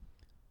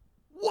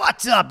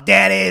What's up,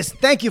 daddies?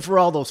 Thank you for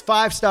all those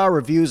 5-star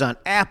reviews on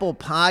Apple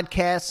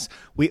Podcasts.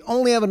 We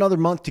only have another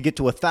month to get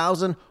to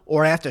 1,000,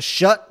 or I have to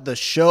shut the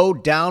show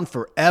down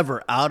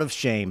forever out of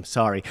shame.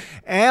 Sorry.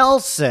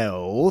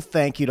 Also,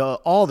 thank you to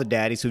all the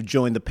daddies who've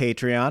joined the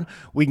Patreon.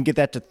 We can get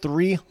that to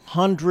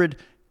 300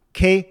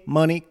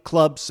 K-Money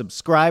Club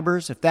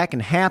subscribers. If that can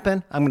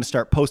happen, I'm going to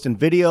start posting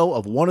video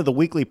of one of the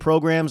weekly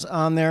programs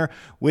on there,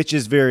 which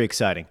is very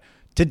exciting.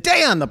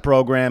 Today on the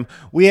program,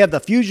 we have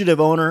the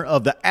fugitive owner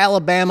of the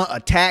Alabama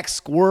attack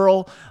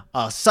squirrel,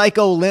 a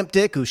psycho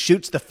limpdick who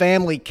shoots the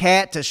family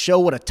cat to show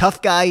what a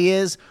tough guy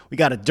is. We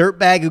got a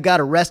dirtbag who got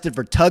arrested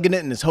for tugging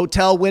it in his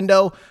hotel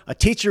window, a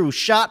teacher who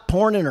shot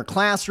porn in her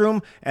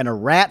classroom, and a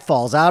rat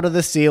falls out of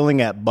the ceiling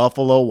at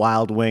Buffalo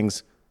Wild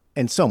Wings,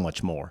 and so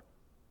much more.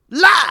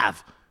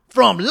 Live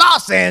from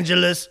Los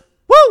Angeles,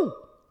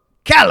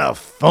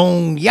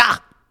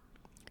 California.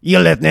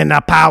 You're listening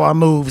to Power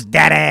Moves,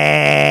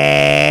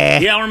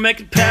 Daddy. Yeah, we're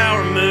making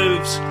power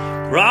moves,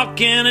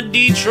 rocking a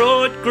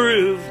Detroit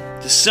groove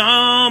to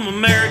some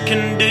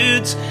American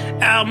dudes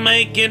out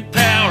making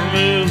power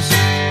moves.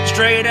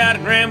 Straight out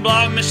of Grand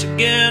Block,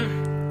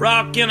 Michigan,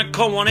 rocking a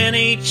cold one in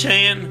each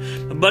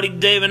hand. My buddy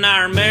Dave and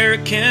I are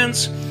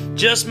Americans,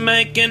 just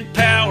making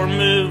power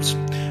moves,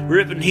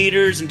 ripping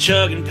heaters and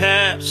chugging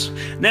paps.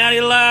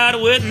 Natty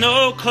light with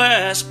no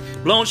class,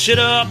 blowing shit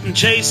up and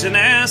chasing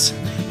ass.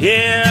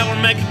 Yeah,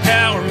 we're making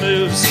power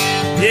moves.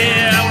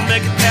 Yeah, we're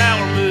making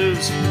power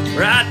moves.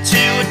 Right to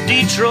a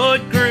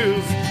Detroit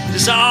groove.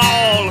 Just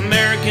all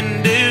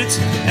American dudes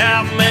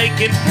out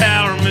making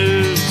power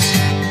moves.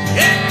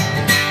 Yeah.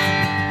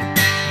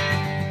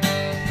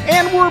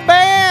 And we're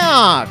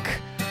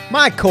back.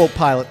 My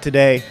co-pilot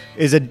today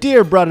is a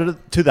dear brother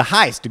to the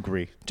highest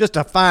degree. Just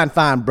a fine,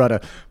 fine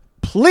brother.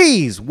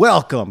 Please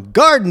welcome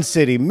Garden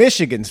City,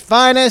 Michigan's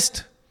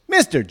finest,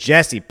 Mr.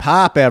 Jesse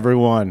Pop,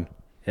 everyone.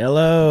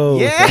 Hello.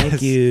 Yes.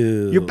 Thank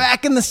you. You're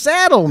back in the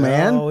saddle,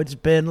 man. Oh, it's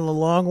been a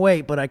long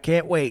wait, but I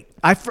can't wait.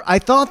 I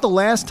thought the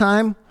last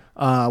time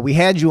we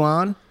had you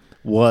on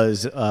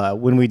was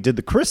when we did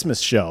the Christmas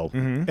show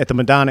at the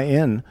Madonna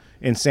Inn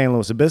in San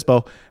Luis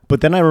Obispo.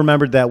 But then I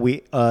remembered that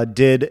we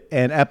did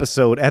an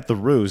episode at the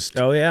Roost.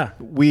 Oh yeah.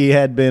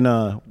 We'd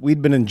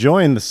been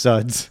enjoying the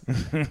suds,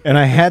 and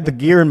I had the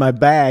gear in my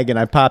bag, and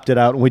I popped it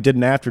out, and we did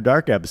an After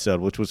Dark episode,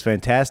 which was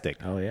fantastic.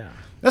 Oh yeah.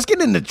 Let's get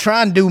into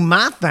trying to do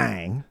my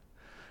thing.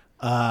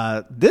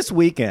 This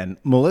weekend,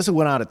 Melissa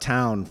went out of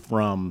town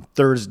from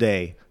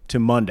Thursday to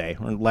Monday,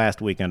 or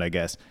last weekend, I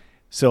guess.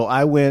 So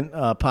I went,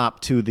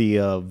 popped to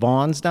the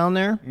Vaughn's down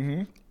there,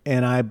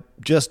 and I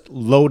just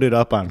loaded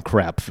up on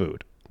crap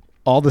food.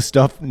 All the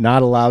stuff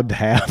not allowed to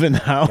have in the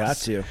house. Got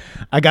to.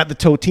 I got the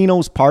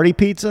Totino's party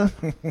pizza.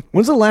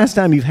 When's the last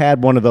time you've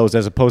had one of those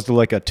as opposed to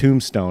like a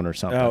Tombstone or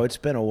something? Oh, it's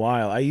been a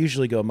while. I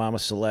usually go Mama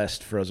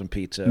Celeste frozen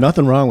pizza.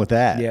 Nothing wrong with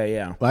that. Yeah,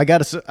 yeah. Well, I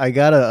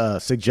gotta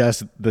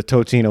suggest the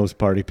Totino's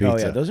party pizza. Oh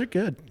yeah, those are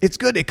good. It's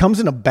good. It comes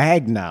in a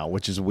bag now,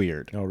 which is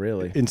weird. Oh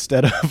really?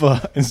 Instead of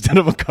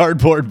a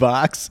cardboard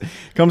box,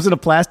 it comes in a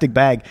plastic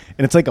bag,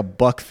 and it's like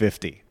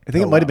 $1.50. I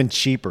think it might have been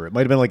cheaper. It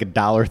might have been like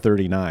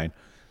 $1.39.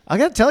 I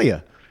gotta tell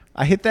you,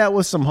 I hit that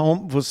with some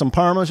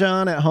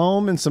Parmesan at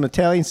home and some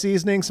Italian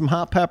seasoning, some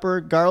hot pepper,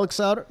 garlic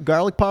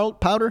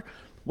powder.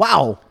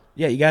 Wow.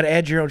 Yeah, you got to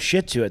add your own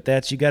shit to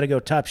it. You got to go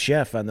Top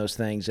Chef on those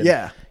things. And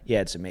Yeah. You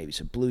add maybe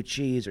some blue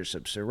cheese or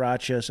some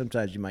sriracha.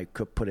 Sometimes you might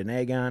put an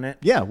egg on it.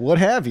 Yeah, what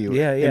have you?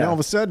 Yeah, yeah. And all of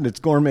a sudden, it's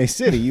Gourmet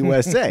City,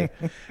 USA.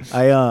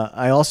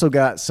 I also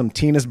got some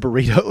Tina's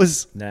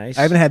burritos. Nice.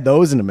 I haven't had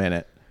those in a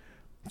minute.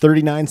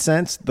 39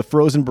 cents, the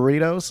frozen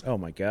burritos. Oh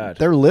my God.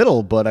 They're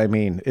little, but I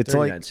mean, it's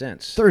 39 like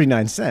cents.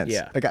 39 cents.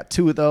 Yeah. I got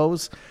 2 of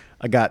those.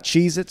 I got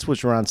Cheez-Its,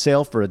 which were on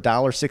sale for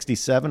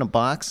 $1.67 a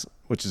box,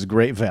 which is a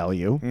great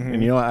value.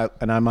 And you know,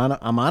 I'm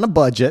on a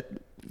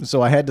budget,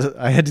 so I had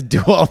to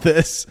do all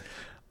this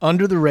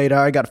under the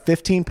radar. I got a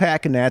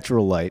 15-pack of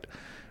Natural Light,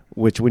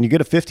 which when you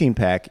get a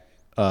 15-pack,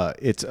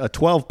 it's a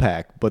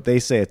 12-pack, but they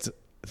say it's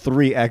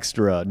 3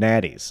 extra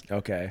natties.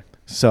 Okay.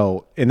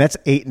 So, and that's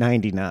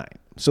 $8.99.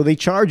 So they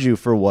charge you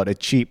for what a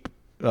cheap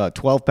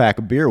 12-pack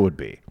of beer would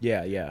be.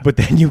 Yeah, yeah. But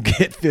then you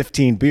get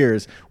 15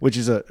 beers, which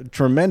is a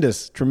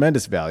tremendous,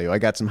 tremendous value. I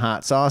got some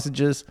hot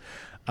sausages.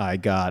 I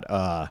got,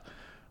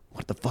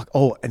 what the fuck?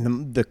 Oh,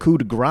 and the coup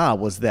de grace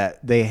was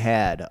that they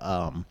had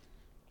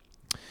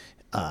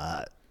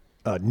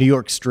New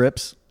York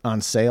strips on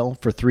sale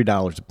for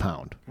 $3 a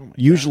pound.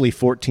 Usually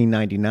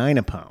 $14.99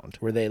 a pound.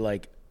 Were they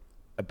like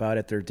about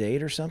at their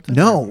date or something?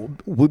 No,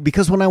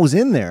 because when I was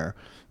in there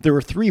were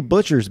 3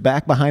 butchers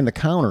back behind the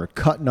counter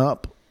cutting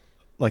up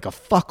like a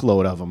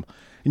fuckload of them.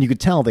 And you could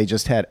tell they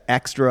just had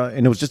extra,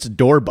 and it was just a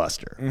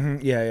doorbuster.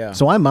 Yeah, yeah.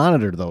 So I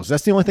monitor those.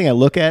 That's the only thing I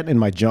look at in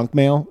my junk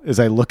mail is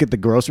I look at the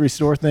grocery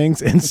store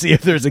things and see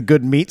if there's a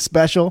good meat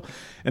special.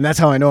 And that's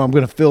how I know I'm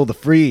going to fill the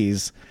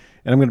freeze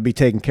and I'm going to be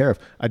taken care of.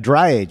 I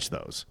dry age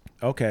those.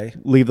 Okay.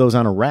 Leave those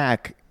on a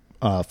rack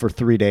for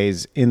 3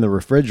 days in the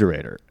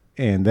refrigerator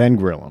and then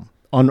grill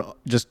them.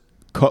 Just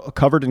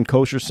covered in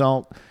kosher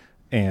salt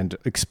and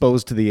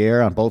exposed to the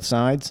air on both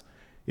sides.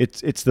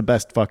 It's the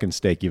best fucking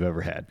steak you've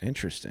ever had.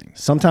 Interesting.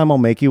 Sometime I'll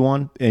make you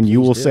one, and you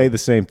will do. say the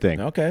same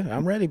thing. Okay,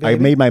 I'm ready, baby. I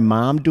made my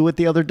mom do it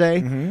the other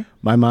day.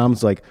 My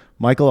mom's like,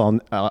 Michael,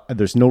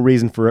 there's no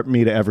reason for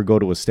me to ever go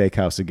to a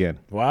steakhouse again.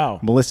 Wow.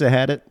 Melissa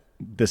had it.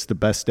 This is the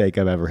best steak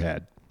I've ever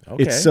had.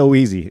 Okay. It's so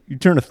easy. You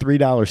turn a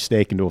 $3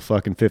 steak into a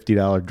fucking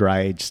 $50 dry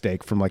aged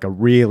steak from like a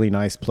really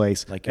nice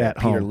place Like at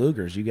Peter home.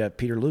 Luger's. You got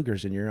Peter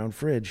Luger's in your own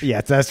fridge.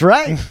 Yes, that's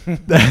right.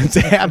 That's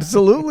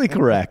absolutely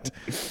correct.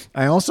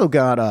 I also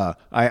got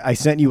I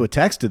sent you a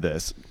text to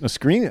this,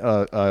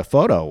 a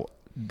photo.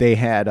 They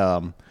had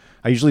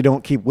I usually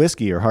don't keep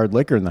whiskey or hard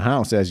liquor in the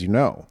house, as you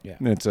know. Yeah.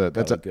 That's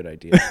a good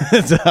idea.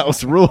 it's a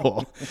house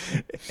rule.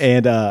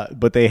 And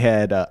but they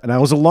had and I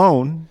was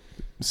alone,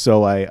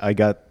 so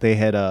they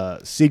had a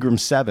Seagram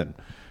 7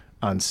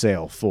 on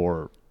sale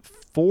for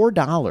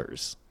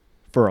 $4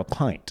 for a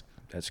pint.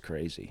 That's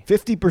crazy.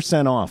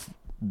 50% off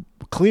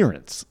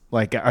clearance.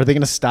 Like, are they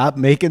going to stop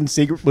making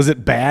Seagram? Was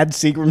it bad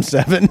Seagram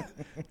 7?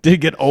 Did it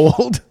get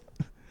old?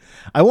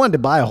 I wanted to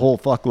buy a whole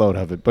fuckload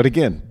of it, but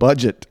again,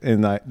 budget,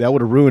 and that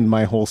would have ruined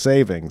my whole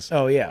savings.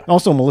 Oh, yeah.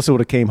 Also, Melissa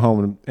would have came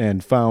home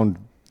and found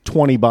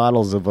 20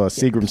 bottles of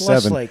Seagram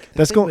plus, 7. like,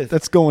 That's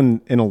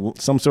going in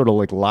some sort of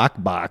like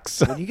lock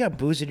box. When you got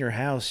booze in your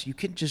house, you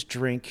can just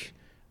drink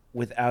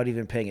without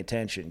even paying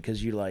attention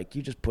because you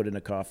just put in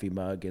a coffee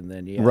mug and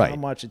then Right.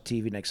 I'm watching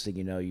TV. Next thing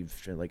you know,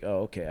 you're like,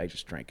 oh, okay, I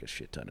just drank a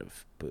shit ton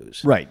of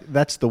booze. Right.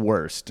 That's the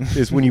worst,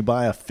 is when you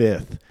buy a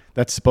fifth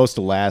that's supposed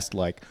to last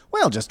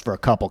just for a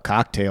couple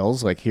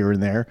cocktails, like here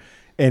and there.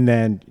 And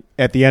then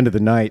at the end of the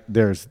night,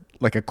 there's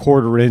like a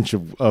quarter inch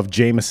of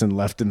Jameson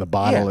left in the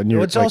bottle. Yeah. And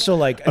you're It's also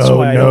like, that's oh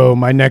why I no,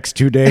 my next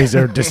 2 days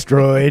are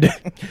destroyed.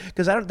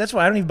 Because that's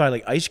why I don't even buy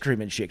like ice cream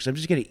and shit. Because I'm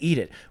just gonna eat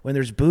it when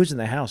there's booze in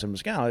the house. I'm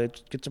just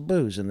let's get some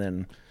booze, and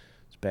then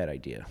it's a bad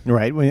idea.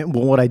 Right. Well,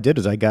 what I did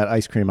is I got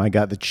ice cream. I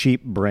got the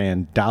cheap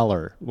brand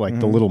Dollar, like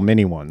the little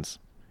mini ones.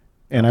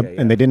 And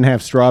and they didn't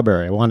have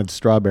strawberry. I wanted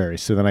strawberry.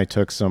 So then I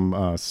took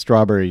some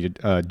strawberry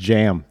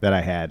jam that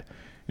I had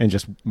and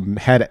just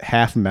had it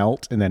half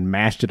melt and then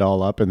mashed it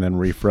all up and then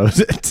refroze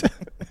it.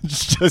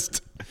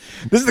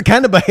 This is the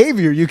kind of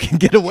behavior you can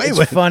get away It's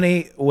with.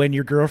 funny when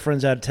your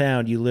girlfriend's out of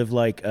town. You live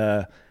like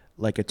a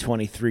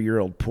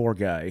 23-year-old poor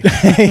guy.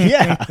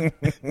 Yeah.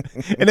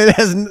 And it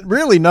has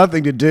really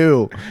nothing to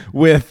do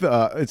with,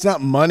 it's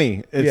not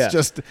money. It's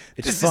just,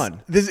 It's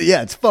fun.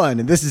 It's fun.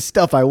 And this is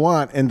stuff I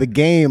want. And the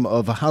game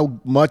of how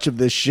much of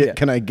this shit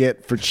can I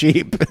get for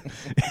cheap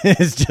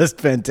is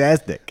just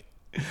fantastic.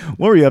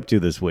 What were you up to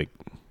this week?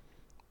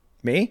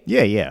 Me?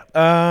 Yeah.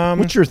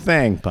 What's your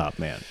thing, Pop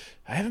Man?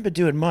 I haven't been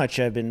doing much.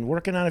 I've been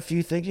working on a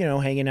few things,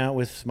 hanging out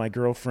with my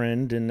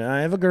girlfriend, and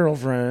I have a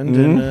girlfriend,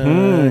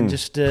 and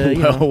just,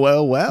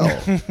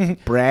 Well.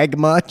 Brag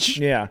much?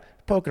 yeah,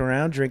 poking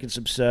around, drinking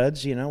some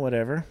suds,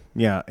 whatever.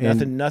 Yeah.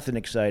 And Nothing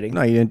exciting.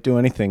 no, you didn't do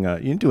anything. You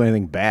didn't do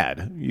anything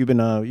bad. You've been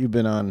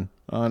on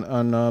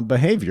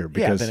behavior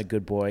because Yeah, I've been a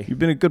good boy. You've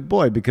been a good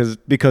boy because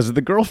of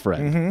the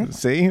girlfriend.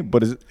 See,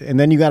 and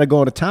then you got to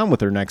go to town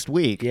with her next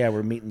week. Yeah,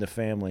 we're meeting the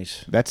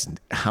families.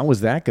 How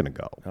is that going to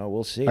go? Oh,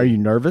 we'll see. Are you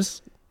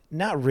nervous?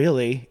 Not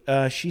really.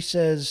 She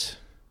says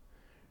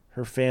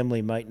her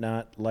family might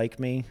not like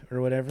me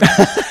or whatever.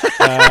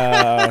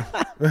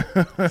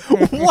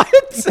 What?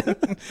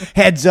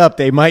 Heads up,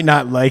 they might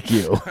not like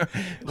you.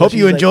 Hope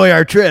you she's enjoy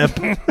our trip.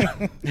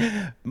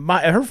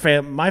 My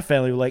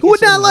family would like. Who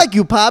would not like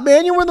you, Pop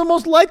Man? You're one of the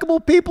most likable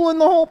people in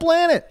the whole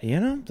planet.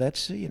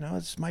 That's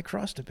it's my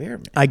cross to bear,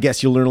 man. I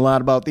guess you'll learn a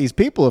lot about these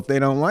people if they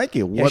don't like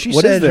you. Yeah, What she is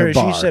said their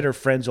bar? she said her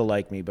friends will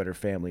like me, but her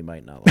family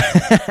might not like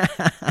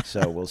me.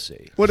 So we'll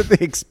see. What do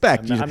they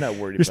expect? I'm not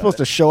worried You're about supposed it.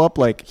 to show up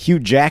like Hugh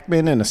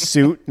Jackman in a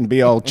suit and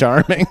be all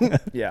charming.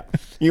 Yeah.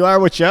 You are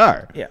what you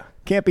are. Yeah.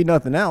 Can't be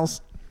nothing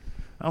else.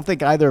 I don't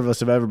think either of us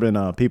have ever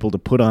been people to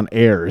put on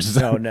airs.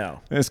 No.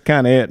 That's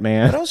kind of it,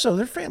 man. But also,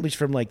 their family's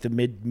from like the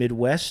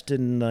Midwest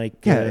and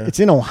like. Yeah, it's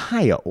in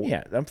Ohio.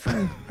 Yeah, I'm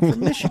from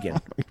Michigan.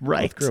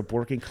 Right. Both grew up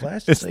working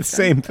class. It's like, the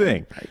same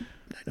thing. I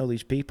know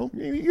these people.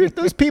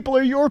 Those people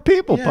are your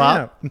people,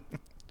 Pop. Yeah.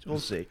 We'll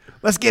see.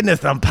 Let's get into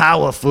some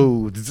power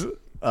foods.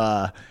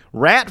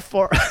 Rat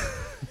for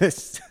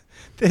this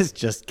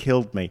just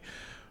killed me.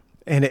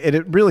 And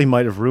it really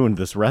might have ruined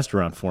this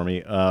restaurant for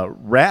me.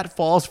 Rat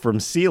falls from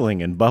ceiling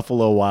in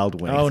Buffalo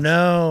Wild Wings. Oh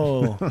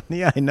no!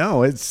 Yeah, I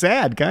know. It's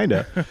sad, kind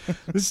of.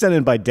 This is sent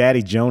in by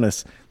Daddy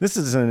Jonas. This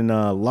is in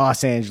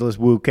Los Angeles,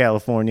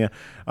 California.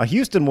 A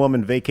Houston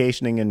woman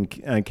vacationing in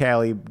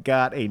Cali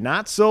got a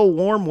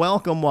not-so-warm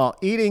welcome while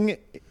eating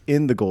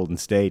in the Golden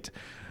State.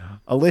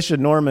 Alicia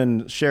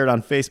Norman shared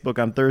on Facebook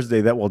on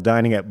Thursday that while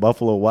dining at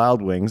Buffalo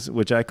Wild Wings,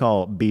 which I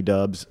call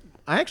B-dubs,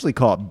 I actually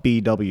call it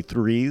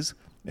BW3s,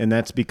 and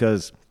that's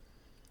because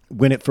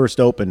when it first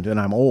opened, and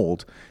I'm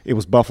old, it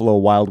was Buffalo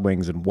Wild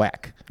Wings and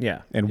Weck.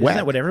 Yeah, and isn't Weck.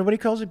 that what everybody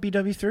calls it?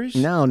 BW3s?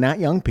 No, not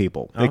young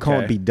people. They call it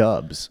Okay.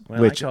 B-dubs,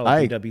 Well, which I call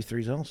it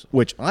BW3s also.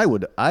 Which I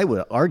would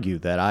argue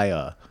that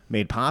I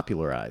made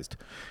popularized,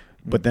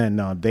 but then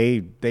they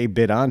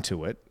bid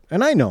onto it.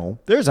 And I know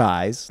there's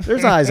eyes.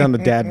 There's eyes on the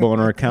Dad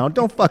Boner account.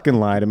 Don't fucking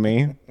lie to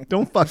me.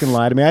 Don't fucking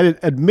lie to me. I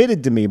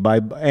admitted to me by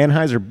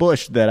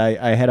Anheuser-Busch that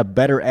I had a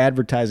better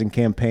advertising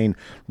campaign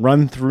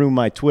run through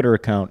my Twitter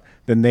account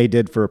than they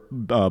did for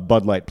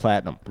Bud Light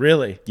Platinum.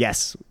 Really?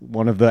 Yes.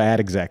 One of the ad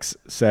execs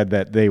said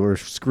that they were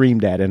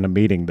screamed at in a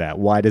meeting that,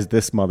 why does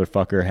this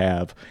motherfucker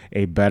have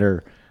a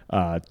better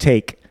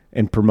take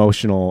and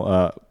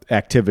promotional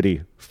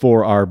activity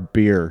for our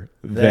beer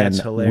than That's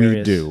we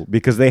hilarious. do?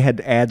 Because they had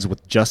ads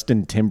with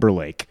Justin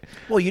Timberlake.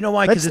 Well, you know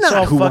why? That's Because it's not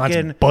all who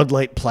fucking. wants Bud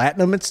Light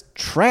Platinum. It's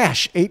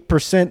trash,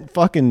 8%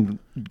 fucking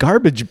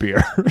garbage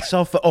beer.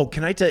 Oh,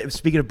 can I tell you?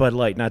 Speaking of Bud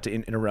Light, not to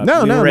interrupt.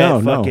 No, we no, were no,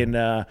 at no. fucking,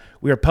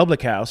 we were at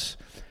Public House.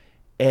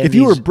 And If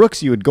you were these-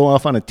 Brooks, you would go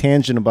off on a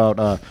tangent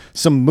about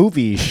some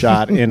movie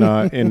shot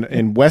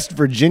in West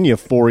Virginia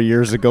 4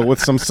 years ago with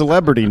some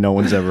celebrity no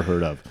one's ever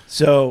heard of.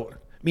 So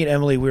me and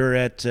Emily, we were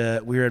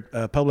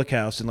at Public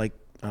House and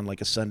on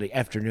a Sunday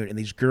afternoon, and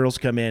these girls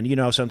come in. You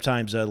know,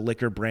 sometimes a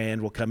liquor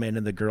brand will come in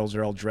and the girls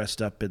are all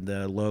dressed up in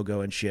the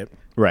logo and shit.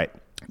 Right.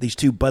 These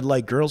two Bud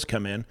Light girls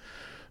come in,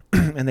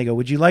 and they go,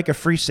 "Would you like a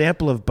free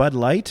sample of Bud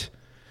Light?"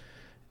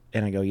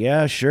 And I go,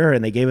 "Yeah, sure."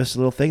 And they gave us a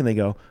little thing. And they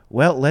go,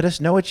 "Well, let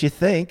us know what you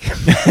think."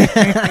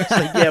 It's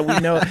like, yeah, we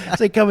know. It's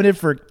like coming in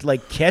for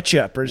like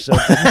ketchup or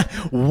something.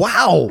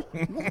 Wow.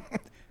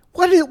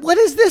 What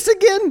is this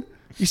again?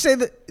 You say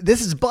that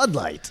this is Bud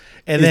Light.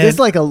 And is then- this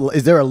like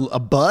is there a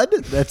Bud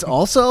that's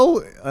also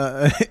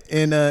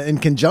in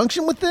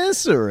conjunction with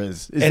this, or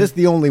is this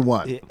the only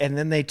one? And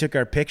then they took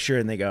our picture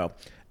and they go,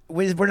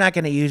 "We're not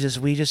going to use this.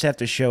 We just have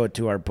to show it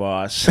to our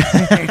boss."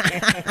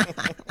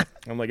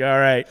 I'm like, all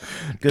right,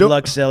 good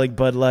luck selling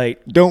Bud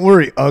Light. Don't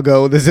worry,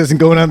 Uggo. This isn't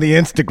going on the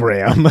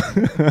Instagram.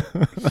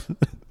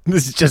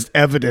 This is just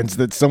evidence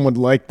that someone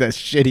liked that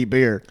shitty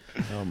beer.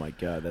 Oh my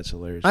God, that's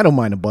hilarious. I don't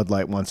mind a Bud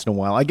Light once in a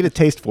while. I get a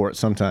taste for it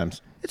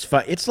sometimes. It's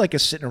fun. It's like a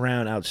sitting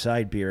around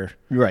outside beer.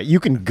 You're right. You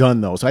can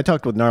gun those. I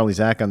talked with Gnarly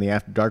Zach on the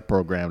After Dark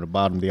program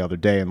about him the other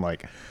day, and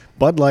like,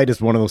 Bud Light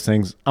is one of those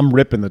things. I'm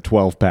ripping the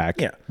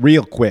 12-pack Yeah.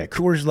 real quick.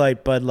 Coors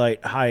Light, Bud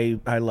Light, High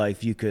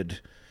Life. You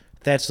could.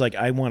 That's like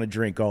I want to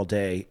drink all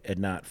day and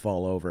not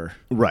fall over.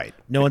 Right.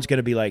 No one's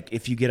gonna be like,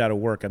 if you get out of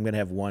work, I'm gonna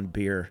have one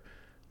beer.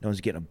 No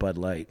one's getting a Bud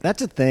Light.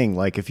 That's a thing.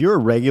 Like, if you're a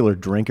regular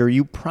drinker,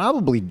 you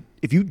probably,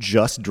 if you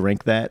just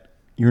drink that,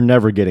 you're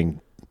never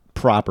getting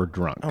proper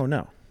drunk. Oh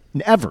no.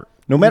 Never.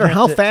 No matter have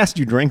how to- fast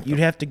you drink them. You'd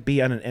have to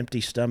be on an empty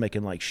stomach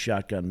and like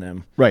shotgun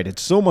them. Right.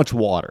 It's so much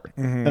water.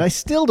 Mm-hmm. And I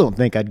still don't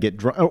think I'd get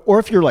drunk. Or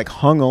if you're like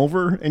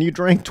hungover and you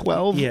drank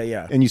 12. Yeah,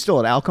 yeah. And you still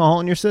had alcohol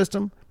in your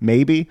system,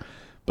 maybe.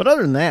 But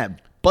other than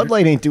that, Bud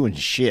Light ain't doing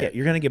shit. Yeah,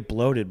 you're gonna get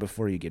bloated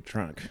before you get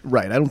drunk.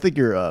 Right. I don't think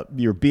your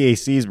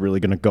BAC is really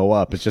going to go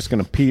up. It's just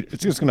going to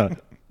It's just going to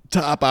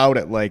top out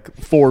at like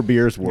 4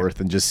 beers worth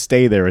and just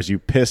stay there as you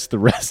piss the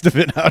rest of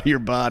it out of your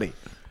body.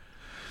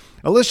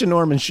 Alicia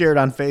Norman shared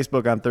on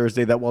Facebook on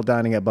Thursday that while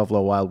dining at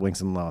Buffalo Wild Wings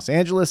in Los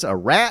Angeles, a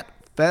rat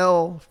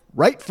fell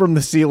right from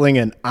the ceiling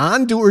and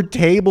onto her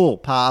table,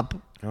 Pop.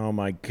 Oh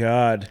my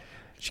God.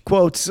 She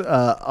quotes,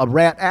 a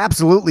rat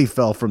absolutely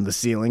fell from the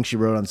ceiling, she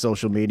wrote on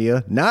social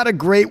media. Not a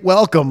great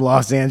welcome,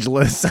 Los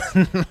Angeles.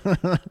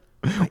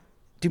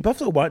 Do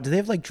Buffalo Wild? Do they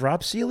have like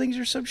drop ceilings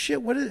or some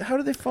shit? How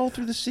do they fall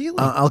through the ceiling?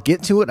 I'll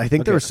get to it. I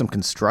think there was some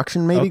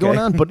construction maybe Okay. going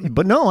on,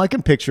 but no, I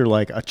can picture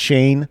like a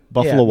chain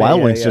Buffalo Yeah, Wild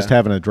yeah, Wings yeah. just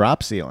having a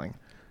drop ceiling,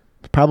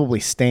 probably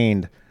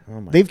stained.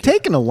 Oh my They've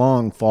taken a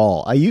long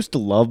fall. I used to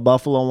love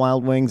Buffalo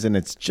Wild Wings, and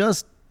it's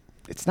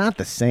not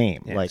the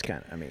same. Yeah, like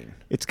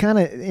it's kind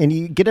of. and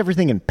you get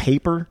everything in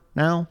paper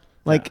now.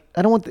 Like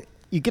I don't want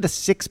you get a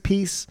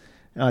 6-piece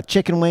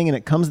chicken wing, and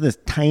it comes in this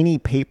tiny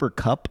paper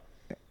cup.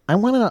 I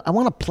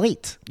want a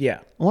plate. Yeah.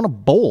 I want a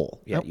bowl.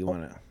 Yeah, I- you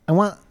wanna- I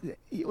want,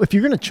 if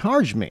you're going to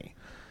charge me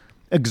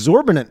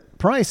exorbitant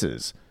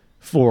prices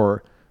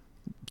for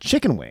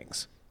chicken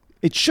wings,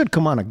 it should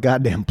come on a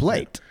goddamn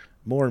plate.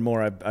 More and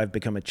more, I've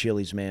become a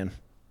Chili's man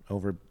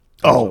over.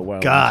 Buffalo Oh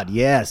Wild God,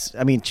 yes.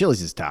 I mean,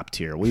 Chili's is top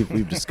tier.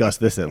 We've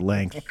discussed this at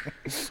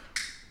length.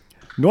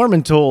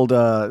 Norman told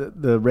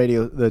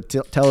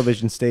the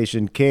television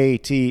station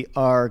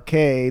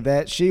KTRK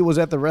that she was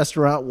at the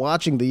restaurant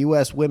watching the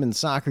U.S. women's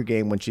soccer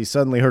game when she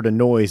suddenly heard a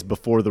noise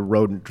before the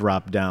rodent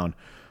dropped down.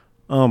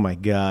 Oh my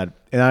God!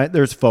 And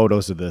there's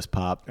photos of this,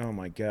 Pop. Oh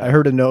my God. I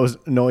heard a noise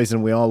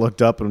and we all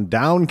looked up and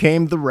down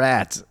came the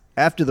rat.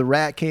 After the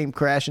rat came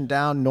crashing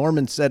down,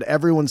 Norman said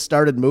everyone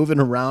started moving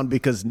around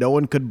because no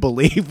one could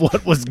believe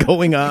what was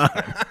going on.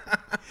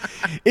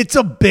 It's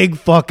a big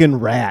fucking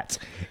rat.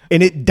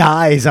 And it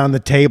dies on the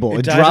table.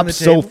 It dies on drops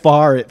the so table?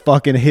 far it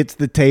fucking hits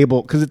the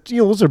table. Because,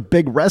 those are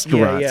big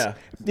restaurants. Yeah.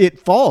 It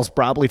falls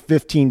probably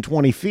 15,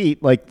 20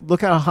 feet. Like,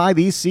 look how high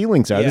these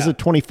ceilings are. These Yeah. are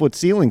 20-foot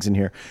ceilings in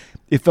here.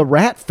 If a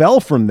rat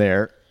fell from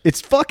there, it's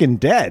fucking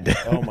dead.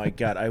 Oh my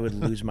God, I would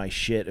lose my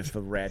shit if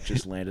a rat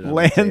just landed on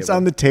Lands the table.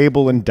 on the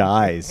table and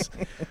dies.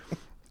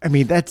 I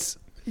mean,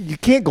 you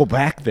can't go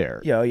back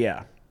there. Yeah,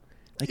 yeah.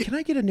 Like, can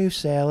I get a new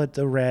salad?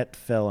 The rat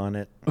fell on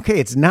it. Okay,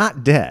 it's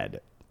not dead.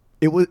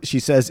 She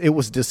says it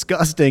was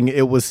disgusting.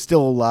 It was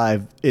still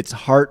alive. Its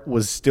heart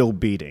was still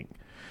beating.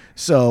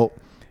 So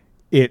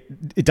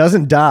it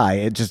doesn't die.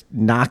 It just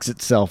knocks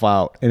itself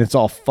out, and it's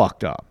all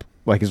fucked up.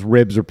 Like his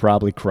ribs are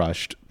probably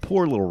crushed.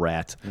 Poor little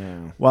rat.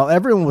 While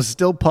everyone was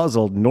still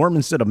puzzled,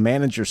 Norman said a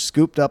manager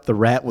scooped up the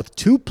rat with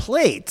 2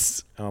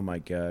 plates. Oh my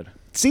God.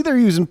 See, they're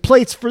using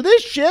plates for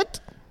this shit.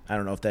 I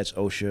don't know if that's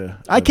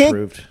OSHA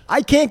approved.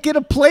 I can't get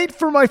a plate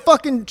for my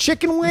fucking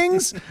chicken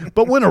wings,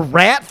 but when a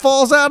rat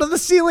falls out of the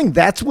ceiling,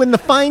 that's when the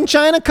fine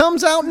china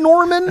comes out,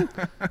 Norman.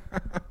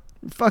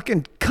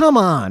 Fucking come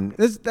on.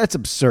 That's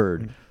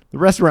absurd. The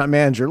restaurant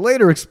manager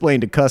later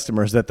explained to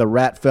customers that the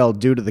rat fell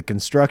due to the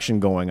construction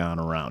going on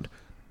around.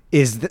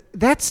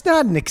 That's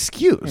not an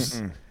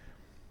excuse.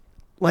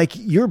 Like,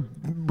 your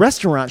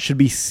restaurant should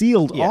be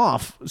sealed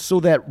off so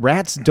that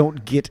rats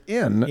don't get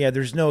in. Yeah,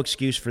 there's no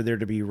excuse for there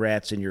to be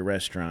rats in your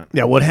restaurant.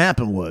 Yeah, what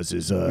happened was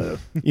there's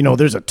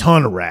a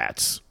ton of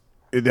rats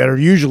that are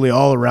usually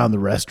all around the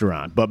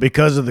restaurant. But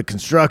because of the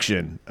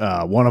construction,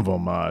 one of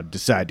them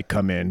decided to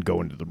come in, go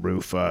into the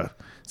roof. Does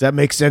that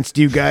make sense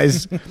to you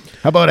guys?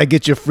 How about I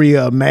get you a free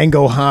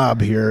mango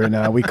hob here,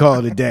 and we call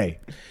it a day?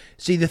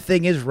 See, the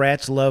thing is,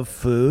 rats love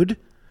food.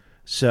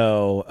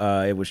 So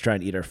it was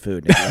trying to eat our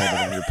food. And it landed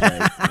on your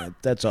plate.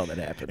 That's all that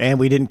happened. And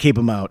we didn't keep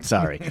them out.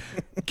 Sorry.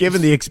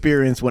 Given the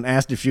experience, when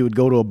asked if she would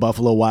go to a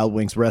Buffalo Wild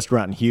Wings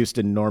restaurant in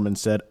Houston, Norman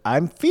said,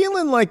 "I'm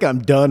feeling like I'm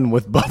done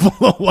with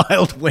Buffalo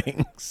Wild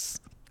Wings."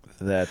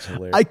 That's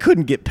hilarious. I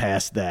couldn't get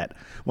past that.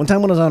 One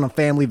time when I was on a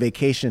family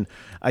vacation,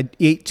 I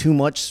ate too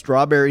much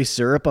strawberry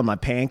syrup on my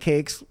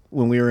pancakes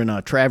when we were in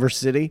Traverse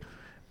City.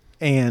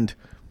 And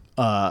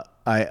I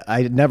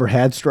had never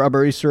had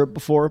strawberry syrup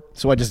before,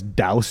 so I just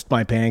doused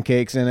my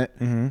pancakes in it.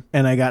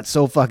 And I got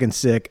so fucking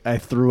sick, I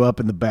threw up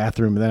in the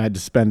bathroom, and then I had to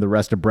spend the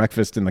rest of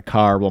breakfast in the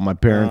car while my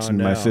parents and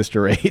my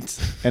sister ate.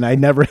 And I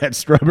never had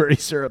strawberry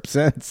syrup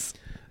since.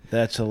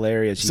 That's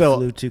hilarious. You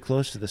flew too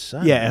close to the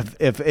sun. Yeah,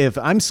 if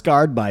I'm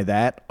scarred by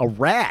that, a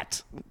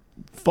rat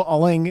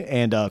falling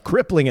and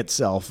crippling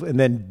itself and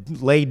then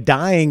lay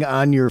dying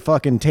on your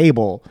fucking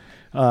table,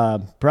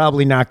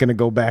 probably not going to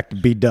go back to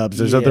B-dubs.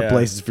 There's other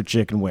places for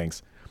chicken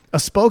wings. A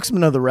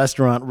spokesman of the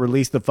restaurant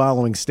released the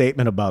following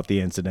statement about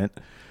the incident.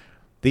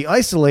 The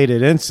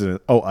isolated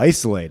incident... Oh,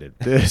 isolated.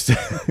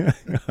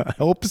 I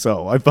hope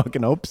so. I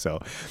fucking hope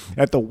so.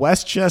 At the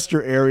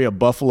Westchester area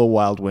Buffalo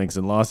Wild Wings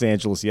in Los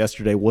Angeles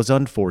yesterday was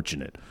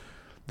unfortunate.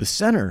 The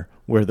center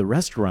where the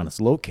restaurant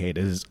is located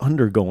is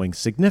undergoing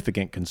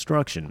significant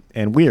construction,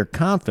 and we are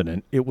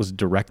confident it was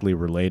directly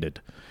related.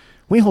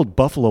 We hold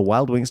Buffalo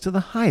Wild Wings to the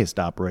highest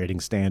operating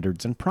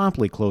standards and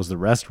promptly close the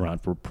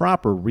restaurant for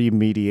proper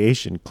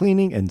remediation,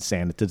 cleaning, and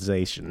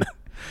sanitization.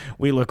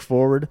 We look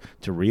forward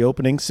to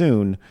reopening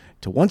soon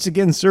to once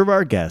again serve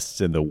our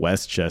guests in the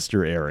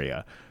Westchester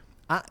area.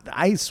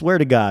 I swear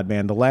to God,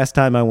 man, the last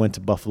time I went to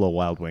Buffalo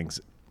Wild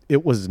Wings,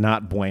 it was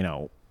not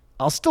bueno.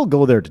 I'll still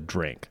go there to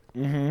drink.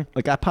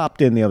 Like, I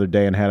popped in the other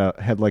day and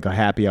had like a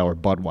happy hour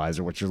Budweiser,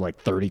 which is like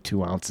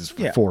 32 ounces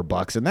for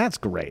 $4, and that's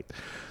great.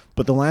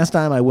 But the last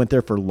time I went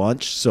there for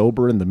lunch,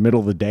 sober in the middle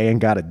of the day, and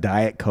got a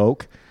Diet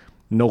Coke,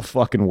 no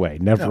fucking way.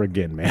 Never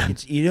again, man.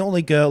 You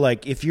only go,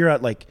 like, if you're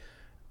at, like,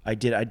 I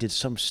did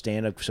some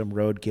stand-up, some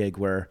road gig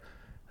where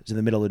it was in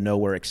the middle of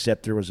nowhere,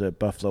 except there was a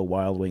Buffalo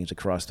Wild Wings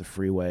across the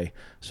freeway.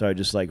 So I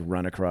just, like,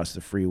 run across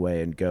the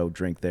freeway and go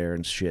drink there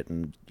and shit.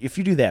 And if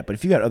you do that, but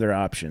if you got other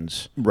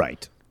options,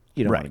 right,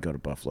 you don't want to go to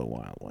Buffalo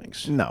Wild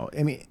Wings. No,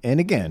 I mean, and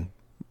again,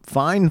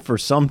 fine for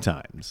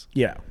sometimes.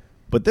 Yeah.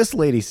 But this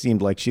lady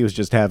seemed like she was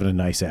just having a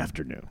nice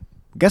afternoon.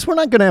 Guess we're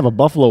not going to have a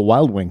Buffalo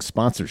Wild Wings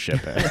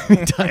sponsorship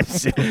anytime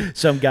soon.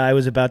 Some guy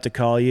was about to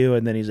call you,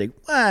 and then he's like,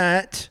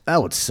 "What?"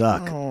 That would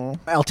suck.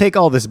 I'll take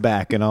all this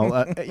back, and I'll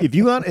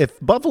if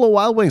Buffalo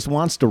Wild Wings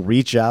wants to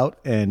reach out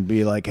and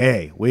be like,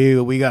 "Hey,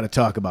 we got to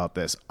talk about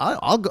this,"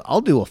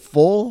 I'll do a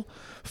full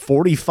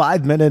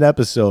 45-minute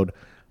episode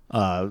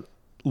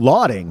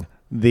lauding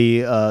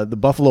the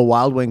Buffalo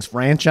Wild Wings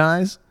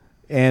franchise.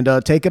 And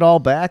take it all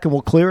back, and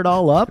we'll clear it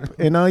all up.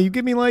 And you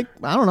give me, like,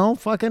 I don't know,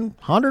 fucking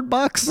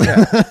 $100.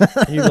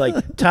 Yeah. You're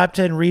like, top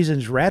 10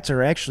 reasons rats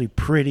are actually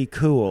pretty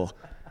cool.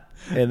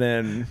 And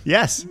then...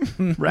 Yes,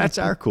 rats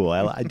are cool.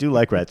 I do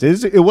like rats.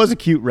 It was a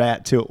cute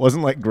rat, too. It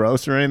wasn't, like,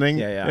 gross or anything.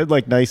 Yeah. It had,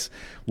 like, nice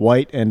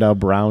white and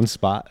brown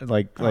spot.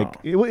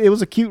 It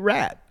was a cute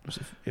rat.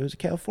 It was a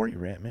California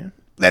rat, man.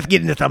 Let's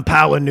get into some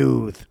power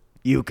news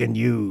you can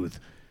use.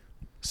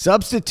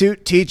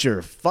 Substitute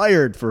teacher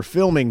fired for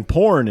filming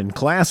porn in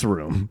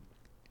classroom.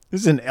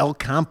 This is in El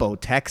Campo,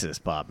 Texas,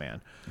 Bob,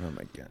 man. Oh,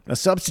 my God. A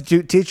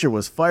substitute teacher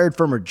was fired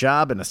from her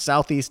job in a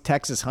Southeast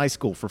Texas high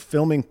school for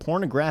filming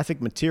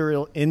pornographic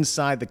material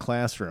inside the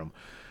classroom.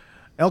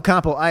 El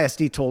Campo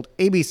ISD told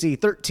ABC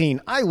 13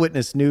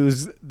 Eyewitness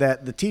News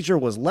that the teacher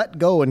was let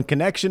go in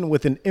connection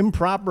with an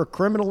improper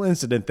criminal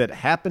incident that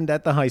happened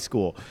at the high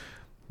school.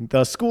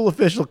 The school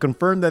official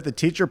confirmed that the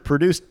teacher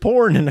produced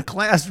porn in a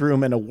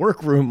classroom and a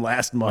workroom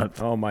last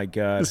month. Oh, my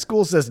God. The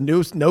school says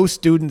no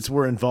students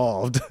were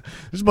involved.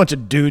 There's a bunch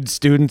of dude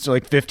students,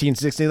 like 15,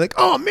 16, like,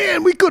 oh,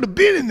 man, we could have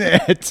been in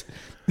that.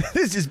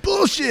 This is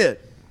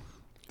bullshit.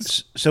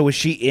 So was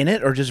she in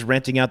it or just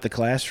renting out the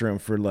classroom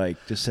for like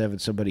just having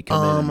somebody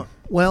come in?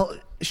 Well,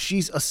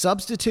 she's a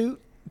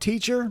substitute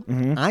teacher.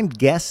 I'm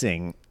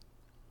guessing.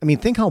 I mean,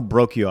 think how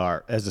broke you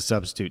are as a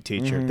substitute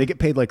teacher. They get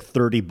paid like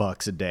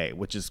 $30 a day,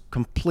 which is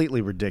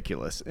completely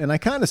ridiculous. And I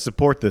kind of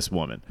support this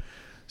woman.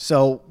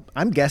 So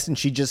I'm guessing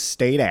she just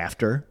stayed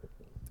after,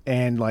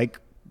 and like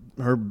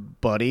her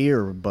buddy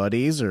or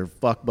buddies or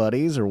fuck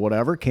buddies or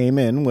whatever came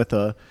in with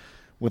a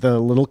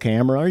little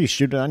camera. You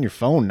shoot it on your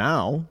phone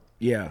now.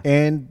 Yeah.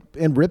 And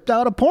ripped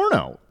out a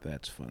porno.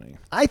 That's funny.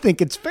 I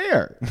think it's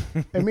fair.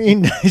 I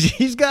mean,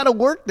 she's got to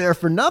work there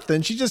for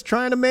nothing. She's just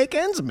trying to make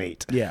ends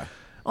meet. Yeah.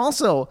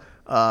 Also,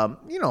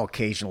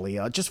 occasionally,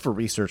 just for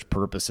research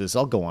purposes,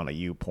 I'll go on a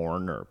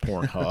YouPorn or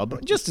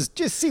Pornhub just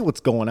see what's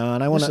going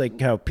on. I want Just like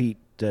how Pete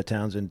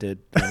Townsend did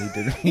when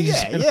he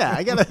did. yeah.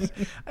 I gotta,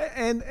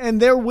 and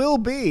there will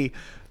be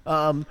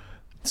some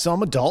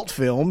adult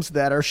films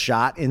that are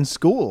shot in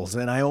schools,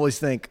 and I always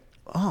think,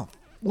 oh,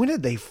 when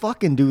did they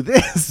fucking do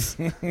this?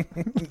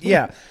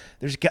 Yeah.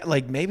 There's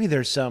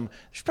there's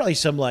probably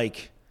some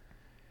like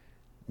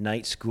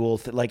night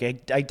school like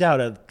I doubt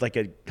a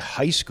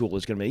high school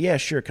is gonna be, yeah,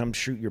 sure, come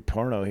shoot your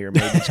porno here.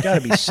 Maybe it's got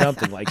to be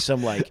something like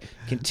some like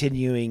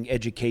continuing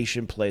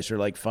education place, or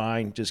like,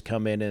 fine, just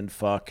come in and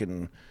fuck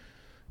and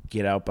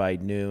get out by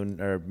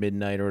noon or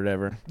midnight or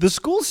whatever. The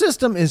school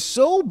system is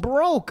so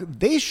broke,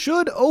 they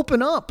should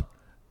open up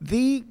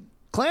the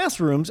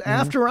classrooms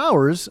after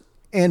hours,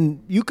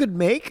 and you could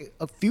make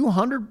a few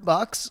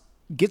 $100,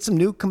 get some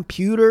new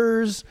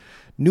computers,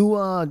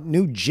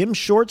 new gym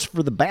shorts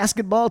for the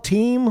basketball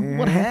team,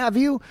 what have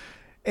you.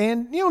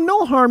 And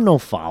no harm, no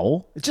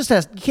foul. It just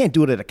you can't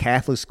do it at a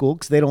Catholic school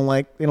because they don't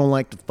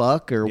like to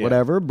fuck or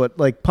whatever. But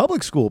like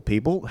public school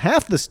people,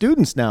 half the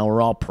students now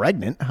are all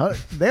pregnant.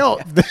 They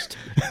all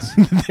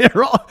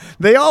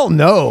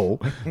know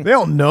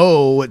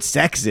what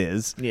sex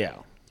is. Yeah.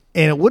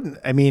 And it wouldn't.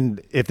 I mean,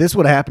 if this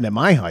would have happened at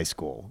my high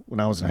school when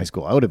I was in high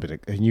school, I would have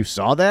been. And you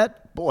saw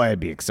that, boy, I'd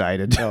be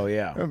excited. Oh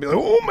yeah. I'd be like,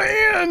 oh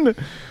man.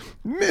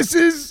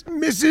 Mrs.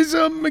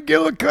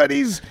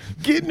 McGillicuddy's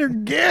getting her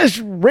gash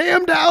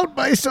rammed out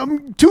by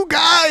two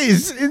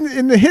guys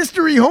in the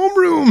history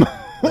homeroom.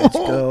 Let's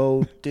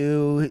go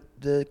do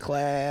the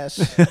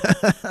class.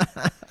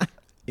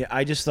 Yeah,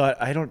 I just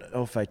thought, I don't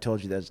know if I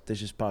told you that.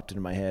 This just popped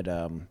into my head.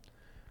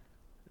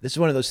 This is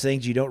one of those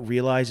things you don't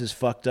realize is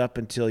fucked up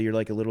until you're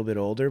like a little bit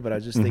older. But I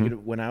was just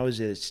thinking, when I was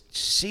a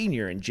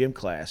senior in gym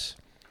class,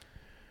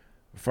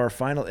 for our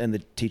final, and the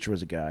teacher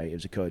was a guy, it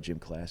was a co-ed gym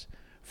class.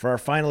 For our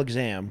final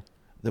exam,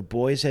 the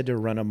boys had to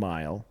run a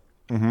mile,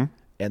 and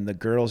the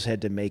girls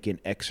had to make an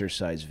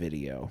exercise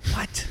video.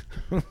 What?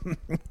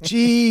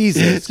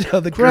 Jesus. So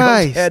the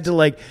Christ. girls had to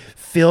like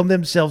film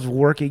themselves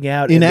working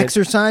out in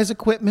exercise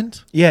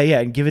equipment? Yeah,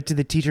 and give it to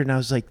the teacher. And I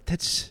was like,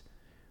 that's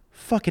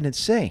fucking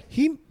insane.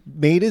 He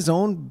made his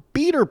own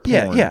beater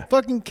porn. Yeah.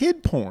 Fucking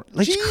kid porn.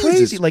 Like, Jesus. it's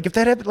crazy. Like if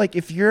that happened, like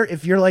if you're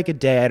like a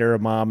dad or a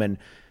mom and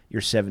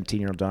your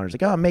 17-year-old daughter's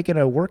like, oh, I'm making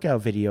a workout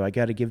video. I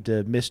got to give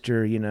to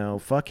Mr.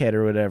 Fuckhead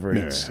or whatever.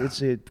 Yeah.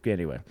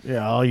 Anyway.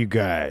 Yeah, all you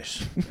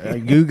guys.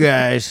 You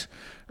guys,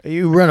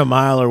 you run a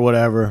mile or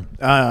whatever.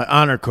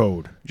 Honor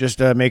code. Just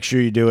make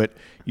sure you do it.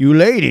 You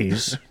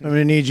ladies, I'm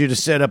going to need you to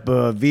set up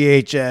a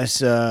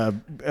VHS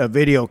a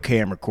video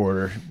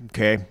camcorder.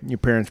 Okay? Your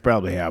parents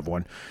probably have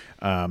one.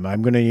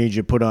 I'm going to need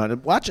you to put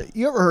on. Watch it.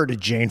 You ever heard of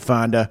Jane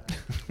Fonda?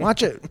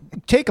 Watch it.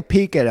 Take a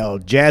peek at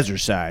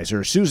Jazzercise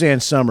or Suzanne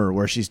Summer,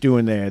 where she's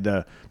doing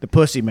the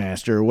Pussy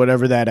Master or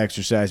whatever that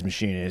exercise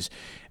machine is.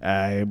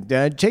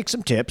 Take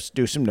some tips,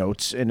 do some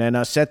notes, and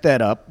then set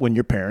that up when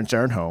your parents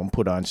aren't home.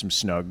 Put on some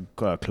snug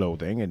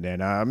clothing, and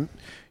then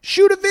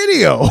shoot a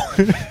video.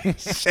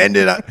 Send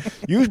it out.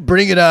 You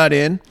bring it out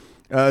in.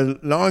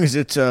 Long as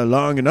it's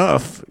long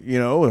enough,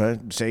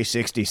 say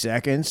 60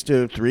 seconds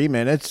to 3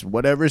 minutes,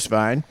 whatever's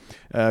fine.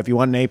 If you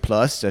want an A+,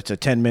 that's a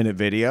 10-minute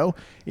video.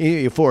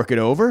 You fork it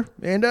over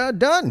and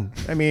done.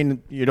 I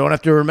mean, you don't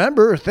have to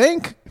remember or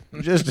think.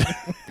 Just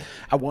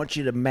I want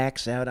you to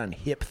max out on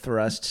hip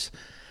thrusts.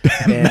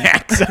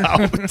 Max out.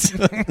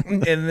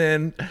 And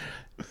then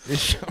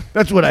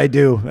that's what I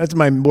do. That's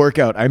my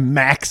workout. I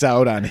max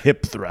out on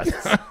hip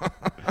thrusts.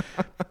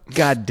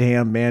 God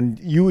damn, man.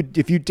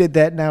 If you did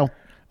that now,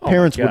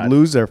 parents would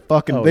lose their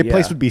fucking.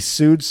 Place would be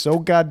sued so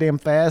goddamn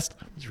fast.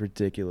 It's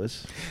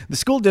ridiculous. The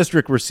school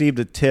district received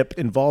a tip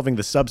involving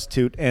the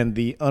substitute and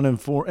the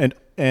uninformed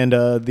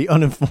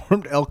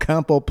El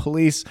Campo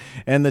police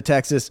and the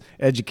Texas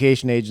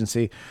Education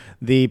Agency.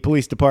 The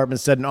police department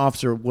said an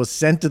officer was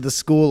sent to the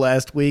school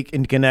last week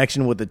in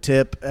connection with the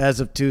tip. As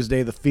of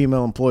Tuesday, the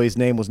female employee's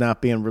name was not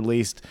being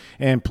released,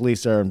 and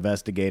police are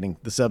investigating.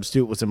 The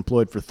substitute was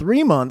employed for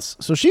 3 months,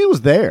 so she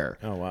was there.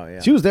 Oh, wow,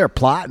 yeah. She was there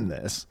plotting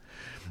this.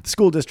 The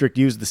school district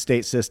used the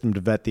state system to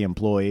vet the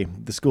employee.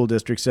 The school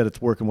district said it's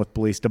working with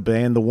police to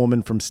ban the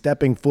woman from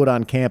stepping foot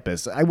on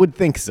campus. I would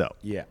think so.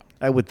 Yeah.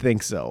 I would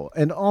think so.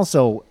 And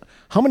also,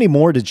 how many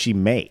more did she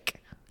make?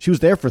 She was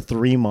there for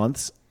 3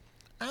 months.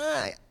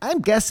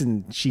 I'm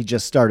guessing she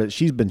just started.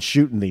 She's been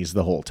shooting these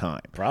the whole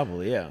time.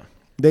 Probably, yeah.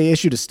 They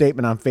issued a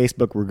statement on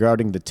Facebook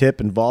regarding the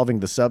tip involving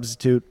the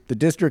substitute. The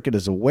district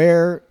is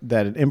aware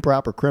that an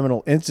improper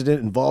criminal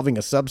incident involving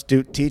a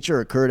substitute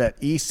teacher occurred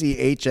at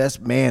ECHS.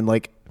 Man,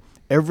 like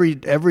every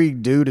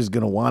dude is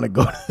going to want to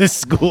go to this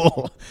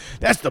school.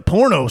 That's the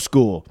porno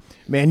school.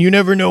 Man, you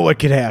never know what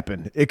could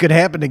happen. It could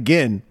happen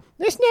again.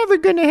 It's never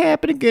going to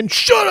happen again.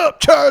 Shut up,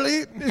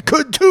 Charlie. It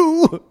could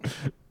too.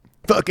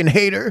 Fucking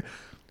hater.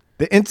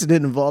 The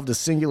incident involved a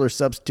singular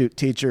substitute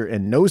teacher,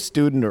 and no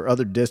student or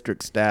other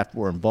district staff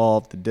were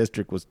involved. The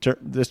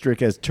district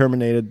has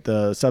terminated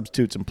the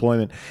substitute's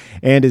employment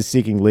and is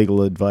seeking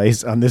legal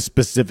advice on this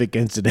specific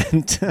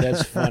incident.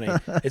 That's funny.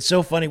 It's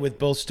so funny with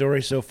both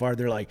stories so far.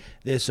 They're like,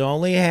 this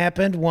only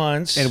happened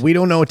once. And we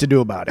don't know what to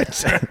do about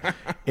it.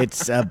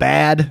 It's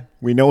bad.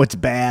 We know it's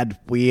bad.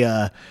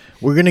 We're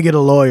going to get a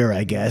lawyer,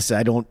 I guess.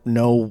 I don't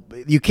know.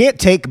 You can't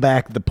take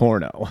back the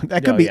porno.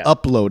 That could be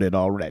uploaded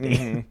already.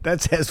 Mm-hmm.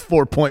 That has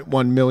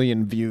 4.1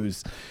 million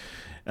views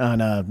on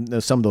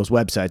some of those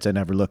websites I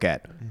never look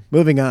at.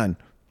 Moving on.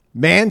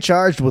 Man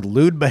charged with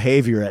lewd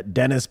behavior at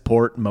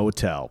Dennisport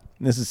Motel.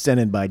 This is sent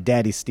in by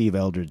Daddy Steve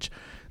Eldridge.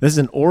 This is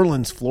in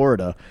Orleans,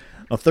 Florida.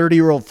 A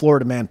 30-year-old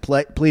Florida man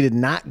pleaded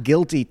not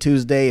guilty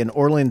Tuesday in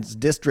Orleans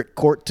District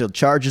Court to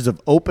charges of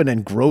open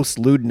and gross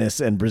lewdness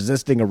and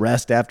resisting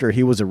arrest after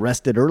he was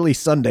arrested early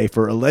Sunday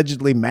for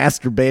allegedly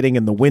masturbating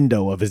in the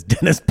window of his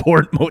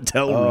Dennisport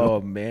motel room.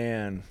 Oh,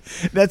 man.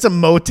 That's a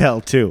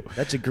motel, too.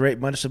 That's a great,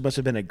 must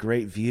have been a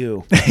great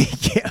view.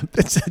 Yeah,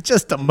 it's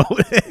just a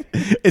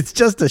it's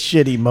just a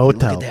shitty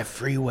motel. Look at that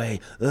freeway.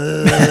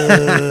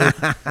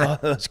 All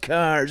those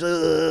cars.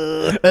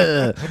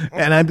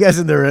 And I'm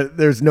guessing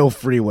there's no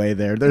freeway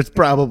there. There's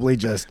probably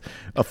just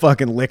a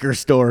fucking liquor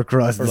store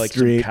across the like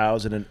street. Some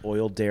cows in an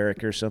oil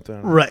derrick or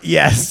something. Right,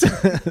 yes.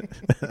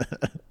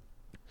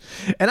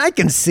 And I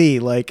can see,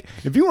 like,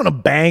 if you want to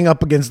bang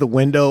up against the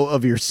window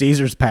of your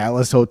Caesar's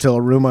Palace hotel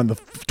room on the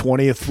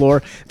 20th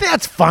floor,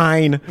 that's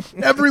fine.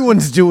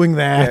 Everyone's doing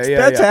that.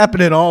 That's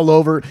happening all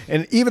over.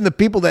 And even the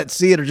people that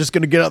see it are just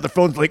going to get out their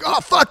phones like,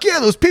 oh, fuck yeah,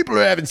 those people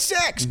are having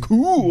sex.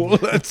 Cool.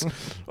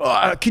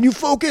 Can you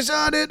focus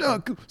on it?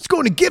 Let's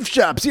go into gift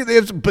shops. See, they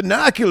have some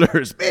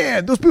binoculars.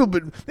 Man, those people,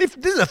 this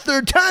is the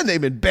third time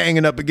they've been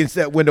banging up against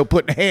that window,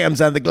 putting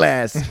hams on the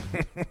glass.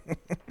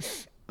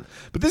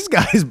 But this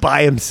guy's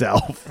by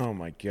himself. Oh,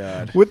 my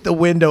God. With the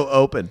window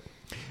open.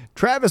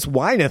 Travis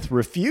Wyneth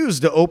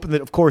refused to open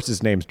it. Of course,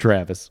 his name's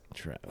Travis.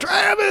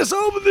 Travis,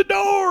 open the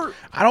door.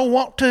 I don't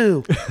want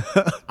to.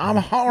 I'm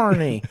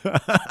horny.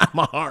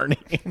 I'm horny.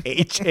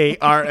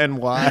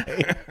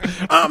 Harny.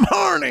 I'm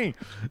horny.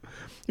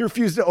 He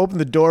refused to open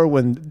the door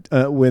when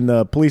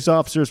police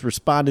officers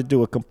responded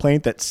to a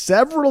complaint that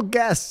several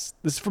guests,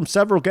 this is from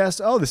several guests.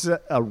 Oh, this is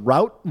a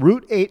Route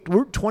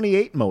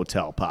 28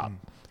 motel, Pop.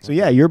 So,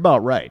 yeah, you're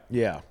about right.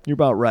 Yeah. You're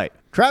about right.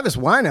 Travis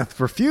Wyneth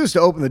refused to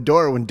open the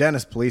door when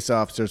Dennis police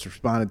officers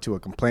responded to a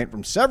complaint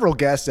from several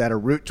guests at a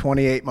Route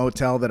 28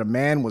 motel that a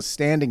man was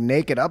standing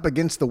naked up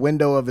against the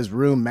window of his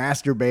room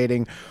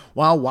masturbating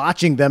while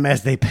watching them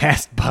as they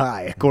passed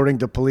by, according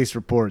to police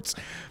reports.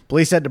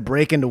 Police had to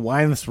break into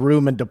Wyneth's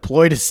room and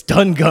deployed a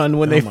stun gun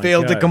when they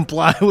failed to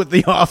comply with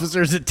the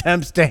officers'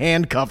 attempts to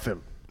handcuff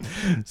him.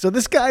 So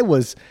this guy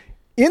was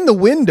in the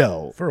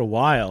window for a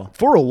while.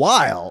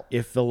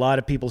 If a lot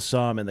of people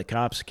saw him and the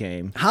cops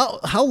came,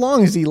 how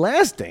long is he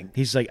lasting?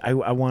 He's like,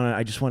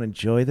 I just want to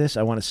enjoy this.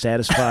 I want to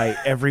satisfy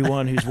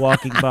everyone who's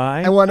walking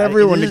by. I want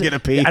everyone to get a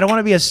peek. I don't want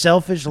to be a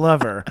selfish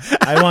lover.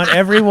 I want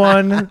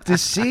everyone to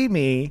see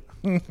me.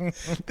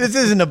 This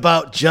isn't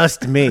about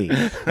just me.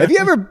 Have you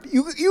ever,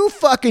 you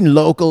fucking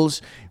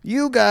locals,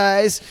 you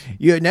guys,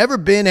 you've never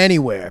been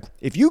anywhere.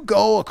 If you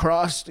go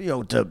across,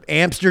 to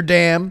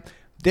Amsterdam,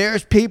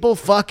 there's people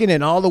fucking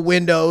in all the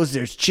windows.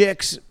 There's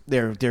chicks.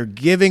 They're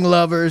giving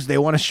lovers. They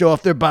want to show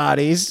off their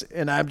bodies,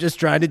 and I'm just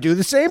trying to do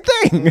the same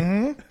thing.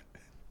 Mm-hmm.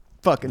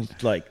 Fucking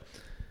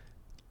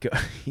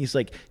he's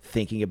like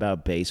thinking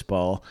about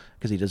baseball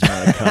because he doesn't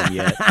want to come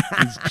yet,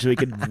 so he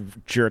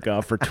could jerk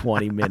off for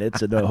 20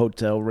 minutes in the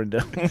hotel window.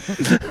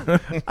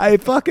 I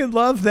fucking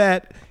love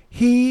that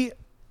he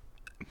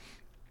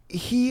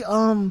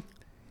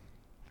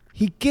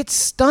gets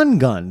stun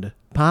gunned,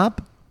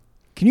 Pop.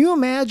 Can you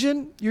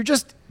imagine? You're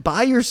just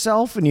by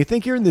yourself and you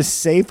think you're in this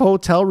safe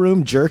hotel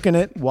room jerking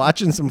it,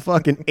 watching some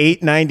fucking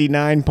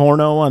 $8.99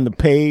 porno on the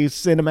Pay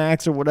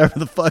Cinemax or whatever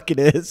the fuck it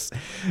is,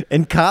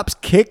 and cops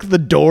kick the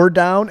door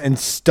down and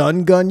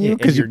stun gun you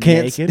because you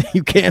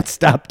can't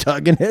stop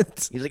tugging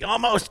it. He's like,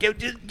 almost.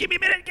 Just give me a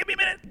minute.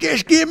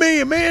 Just give me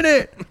a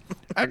minute.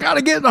 I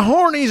gotta get the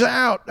hornies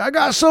out. I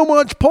got so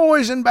much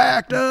poison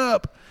backed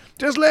up.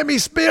 Just let me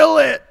spill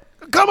it.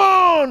 Come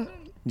on.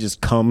 He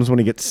just comes when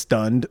he gets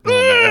stunned.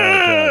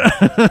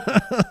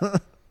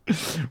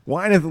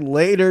 Wyneth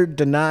later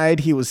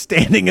denied he was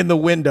standing in the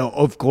window,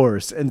 of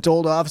course, and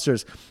told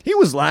officers he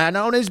was lying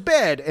on his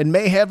bed and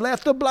may have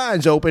left the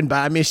blinds open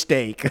by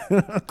mistake,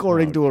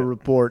 according to a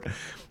report.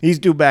 He's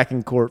due back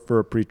in court for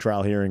a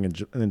pretrial hearing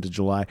into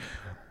July.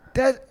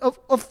 That's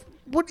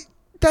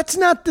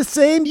not the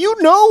same.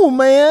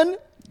 Man.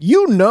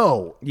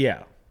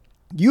 Yeah.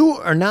 You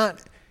are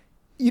not.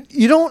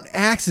 You don't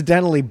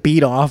accidentally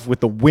beat off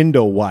with the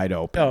window wide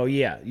open. Oh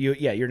yeah,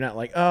 you're not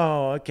like,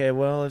 oh okay,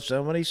 well if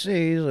somebody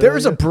sees,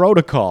 There's a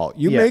protocol.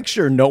 You make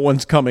sure no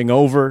one's coming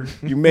over.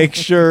 You make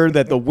sure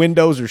that the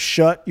windows are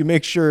shut. You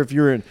make sure if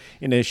you're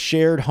in a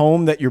shared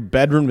home that your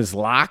bedroom is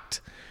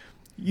locked.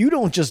 You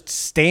don't just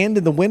stand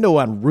in the window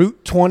on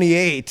Route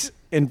 28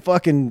 and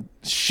fucking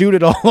shoot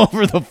it all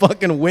over the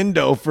fucking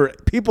window for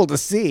people to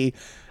see.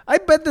 I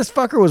bet this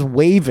fucker was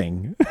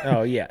waving.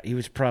 Oh yeah, he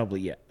was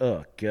probably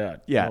Oh god.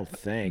 Yeah. Oh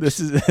thanks.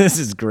 This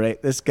is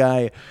great. This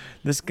guy.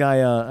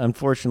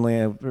 Unfortunately,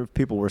 if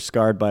people were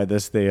scarred by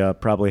this, they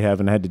probably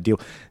haven't had to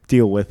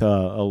deal with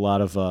a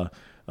lot of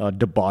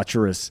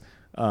debaucherous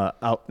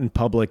out in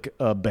public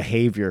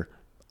behavior.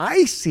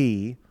 I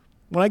see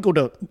when I go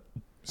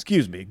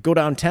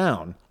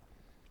downtown.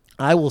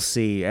 I will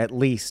see at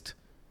least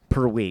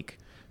per week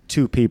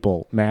 2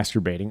 people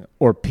masturbating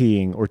or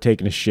peeing or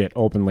taking a shit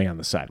openly on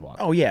the sidewalk.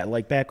 Oh yeah,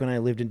 like back when I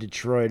lived in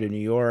Detroit or New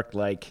York,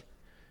 like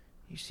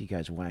you see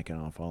guys whacking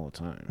off all the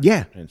time.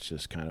 Yeah. It's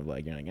just kind of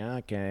like you're like,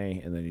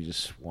 okay, and then you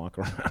just walk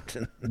around.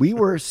 And We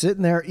were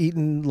sitting there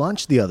eating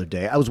lunch the other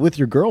day. I was with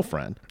your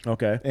girlfriend.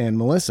 Okay. And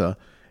Melissa,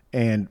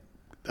 and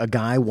a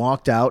guy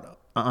walked out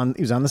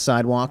he was on the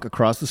sidewalk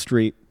across the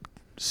street,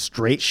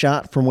 straight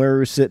shot from where we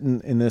were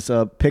sitting in this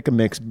Pick a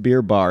Mix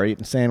beer bar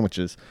eating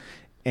sandwiches,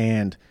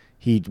 and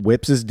he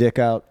whips his dick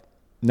out,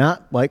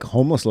 not like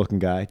homeless looking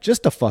guy,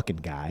 just a fucking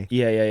guy.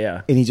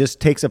 Yeah. And he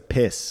just takes a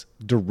piss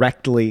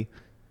directly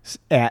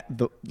at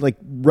the, like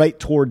right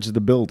towards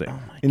the building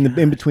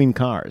in between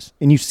cars.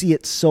 And you see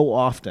it so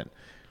often.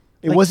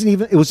 It was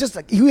just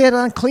like he had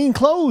on clean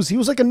clothes. He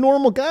was like a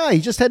normal guy.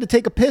 He just had to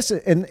take a piss.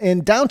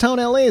 And downtown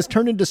LA has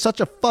turned into such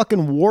a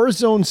fucking war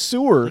zone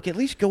sewer. Like at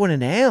least go in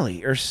an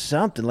alley or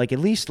something. Like at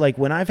least like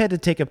when I've had to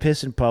take a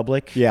piss in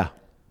public, Yeah.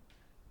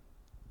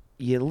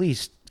 you at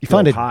least You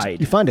find a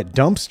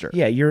dumpster.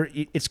 Yeah,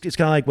 it's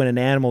kind of like when an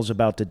animal's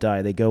about to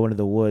die, they go into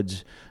the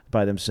woods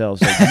by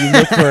themselves.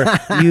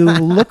 Like you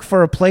look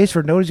for a place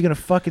where nobody's gonna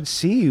fucking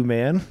see you,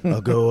 man.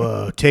 I'll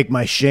go take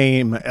my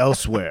shame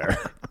elsewhere.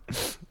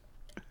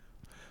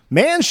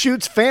 Man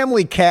shoots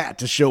family cat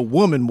to show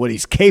woman what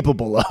he's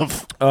capable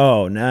of.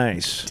 Oh,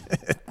 nice.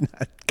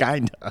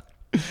 Kinda.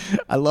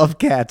 I love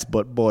cats,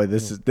 but boy,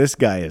 this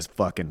guy is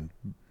fucking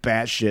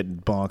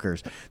batshit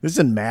bonkers. This is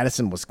in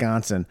Madison,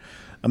 Wisconsin.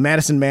 A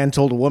Madison man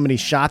told a woman he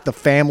shot the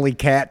family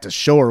cat to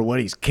show her what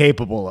he's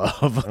capable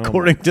of,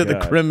 according to the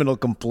criminal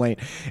complaint.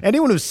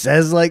 Anyone who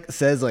says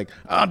like,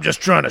 I'm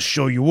just trying to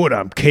show you what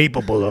I'm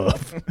capable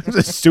of.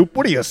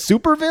 What are you, a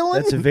super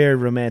villain? That's a very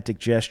romantic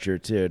gesture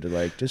too. To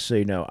like, just so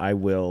you know, I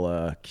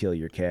will kill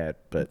your cat.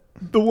 But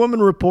the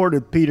woman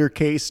reported Peter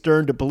K.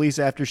 Stern to police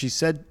after she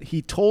said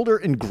he told her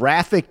in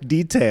graphic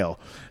detail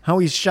how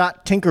he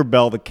shot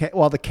Tinkerbell the cat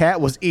while the cat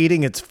was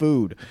eating its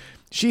food.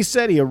 She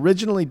said he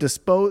originally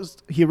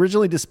disposed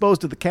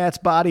of the cat's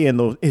body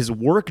in his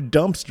work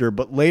dumpster,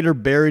 but later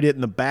buried it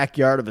in the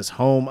backyard of his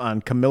home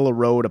on Camilla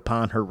Road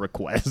upon her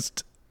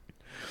request.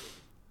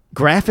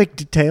 Graphic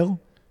detail?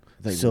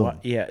 like, So,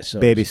 what? Yeah,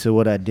 so Baby, so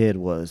what I did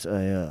was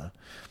the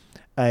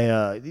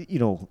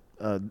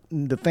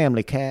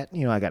family cat,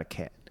 I got a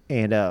cat,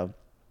 and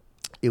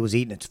it was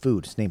eating its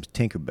food. Its name's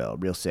Tinkerbell,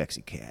 real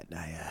sexy cat.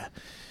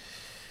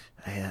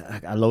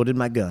 I loaded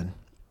my gun,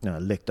 and I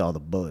licked all the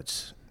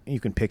bullets. You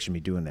can picture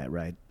me doing that,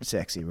 right?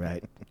 Sexy,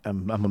 right?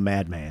 I'm a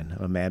madman.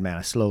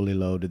 I slowly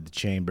loaded the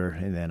chamber,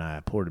 and then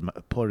I poured my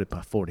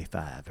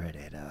 45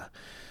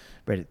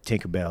 right at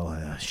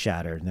Tinkerbell,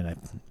 shot her, and then I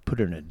put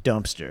her in a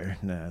dumpster.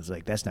 And I was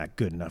like, that's not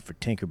good enough for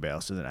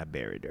Tinkerbell, so then I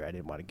buried her. I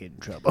didn't want to get in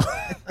trouble.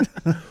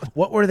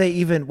 what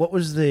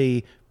was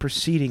the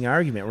preceding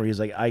argument where he's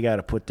like, I got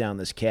to put down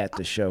this cat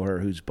to show her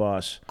who's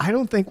boss? I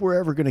don't think we're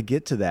ever going to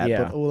get to that,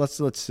 Yeah. but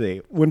let's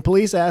see. When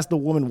police asked the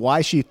woman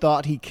why she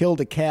thought he killed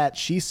a cat,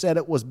 she said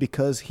it was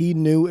because he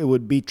knew it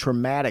would be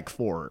traumatic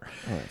for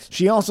her.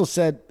 She also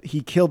said he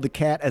killed the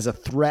cat as a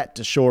threat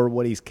to show her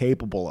what he's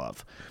capable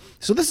of.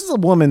 So this is a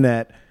woman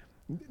that,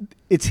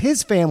 it's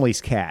his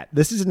family's cat.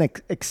 This is an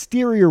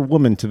exterior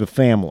woman to the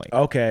family.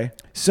 Okay.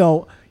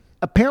 So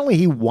apparently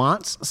he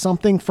wants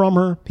something from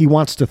her. He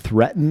wants to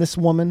threaten this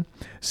woman.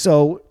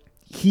 So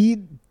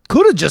he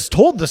could have just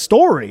told the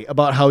story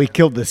about how he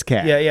killed this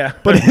cat. Yeah.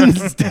 But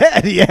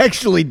instead, he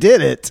actually did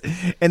it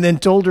and then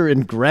told her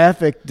in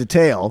graphic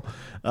detail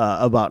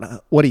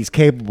about what he's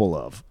capable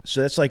of.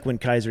 So that's like when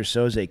Kaiser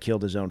Soze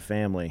killed his own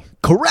family.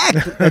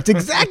 Correct. That's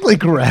exactly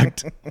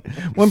correct.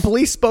 When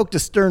police spoke to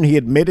Stern, he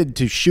admitted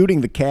to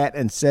shooting the cat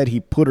and said he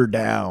put her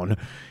down.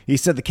 He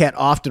said the cat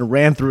often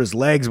ran through his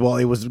legs while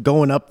he was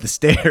going up the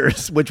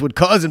stairs, which would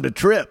cause him to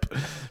trip.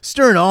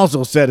 Stern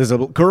also said his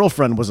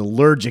girlfriend was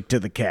allergic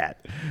to the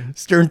cat.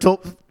 Stern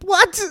told,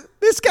 what?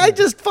 This guy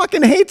just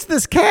fucking hates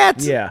this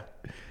cat. Yeah.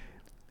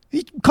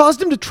 He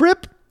caused him to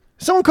trip?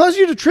 Someone caused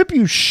you to trip,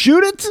 you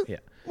shoot it? Yeah.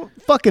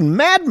 Fucking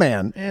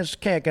madman. Yeah, this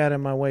cat got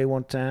in my way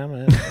one time,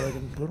 and I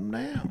fucking put him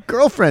down.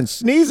 Girlfriend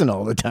sneezing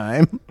all the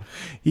time.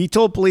 He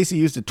told police he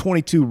used a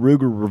 .22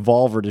 Ruger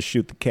revolver to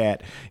shoot the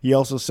cat. He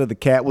also said the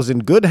cat was in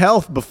good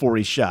health before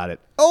he shot it.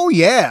 Oh,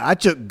 yeah, I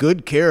took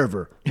good care of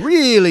her.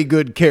 Really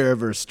good care of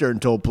her, Stern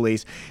told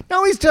police.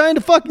 Now he's trying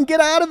to fucking get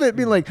out of it,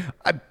 being like,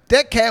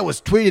 that cat was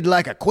treated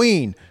like a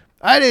queen.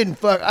 I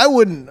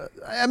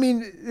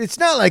mean, it's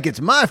not like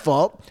it's my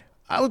fault.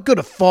 I could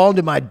have fallen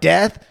to my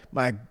death.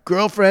 My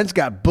girlfriend's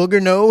got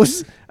booger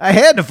nose. I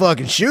had to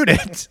fucking shoot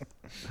it.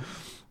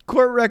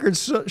 Court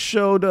records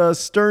showed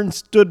Stern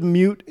stood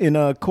mute in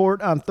a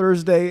court on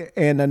Thursday,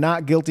 and a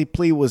not guilty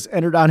plea was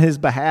entered on his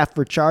behalf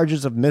for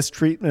charges of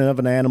mistreatment of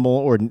an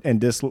animal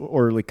and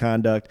disorderly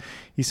conduct.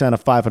 He signed a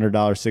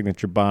 $500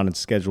 signature bond and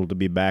scheduled to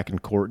be back in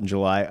court in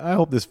July. I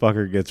hope this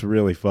fucker gets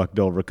really fucked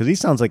over because he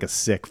sounds like a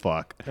sick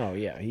fuck. Oh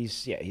yeah,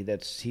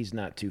 he's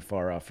not too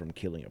far off from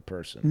killing a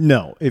person.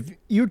 No, if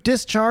you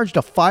discharged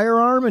a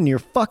firearm in your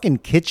fucking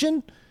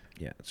kitchen.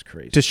 Yeah, it's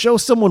crazy. To show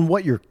someone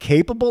what you're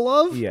capable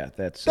of? Yeah,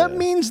 that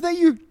means that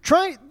you're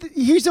trying.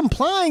 He's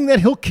implying that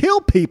he'll kill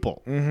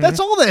people. Mm-hmm.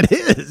 That's all that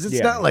is. It's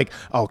not like,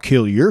 I'll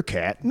kill your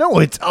cat. No,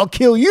 it's, I'll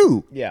kill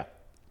you. Yeah.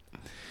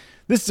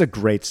 This is a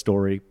great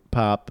story,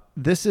 Pop.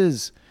 This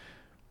is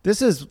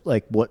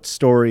like what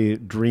story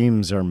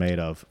dreams are made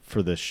of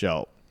for this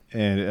show.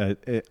 And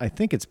I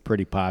think it's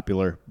pretty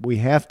popular. We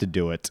have to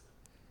do it.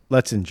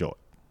 Let's enjoy.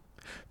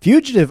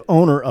 Fugitive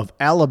owner of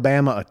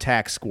Alabama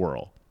attack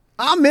squirrel.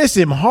 I miss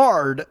him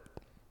hard.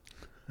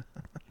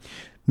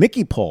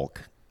 Mickey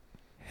Polk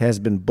has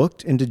been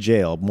booked into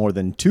jail more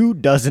than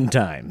 24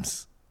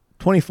 times.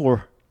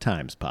 24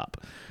 times,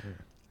 Pop.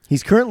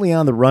 He's currently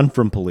on the run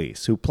from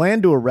police, who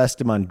plan to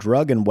arrest him on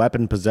drug and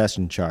weapon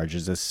possession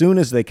charges as soon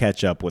as they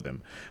catch up with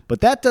him.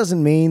 But that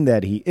doesn't mean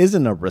that he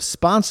isn't a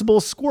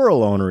responsible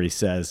squirrel owner, he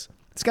says.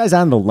 This guy's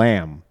on the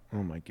lam.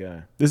 Oh, my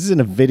God. This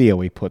isn't a video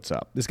he puts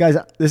up. This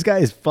guy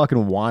is fucking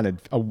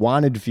a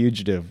wanted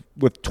fugitive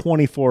with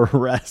 24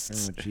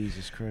 arrests. Oh,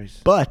 Jesus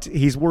Christ. But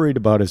he's worried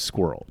about his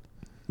squirrel.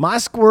 My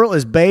squirrel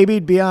is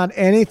babied beyond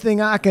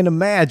anything I can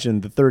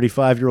imagine, the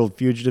 35-year-old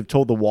fugitive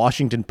told the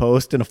Washington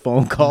Post in a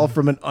phone call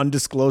from an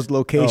undisclosed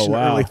location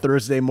early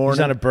Thursday morning.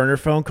 He's on a burner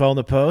phone calling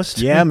the Post?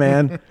 Yeah,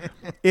 man.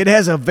 It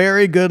has a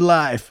very good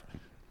life.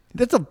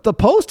 The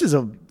Post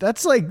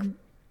that's like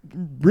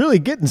really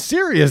getting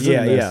serious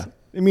in this. Yeah.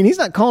 I mean, he's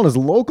not calling his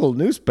local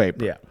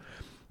newspaper. Yeah.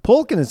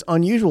 Polk and his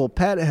unusual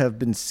pet have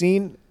been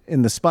seen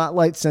in the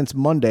spotlight since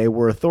Monday,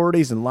 where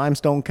authorities in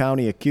Limestone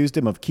County accused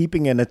him of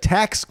keeping an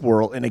attack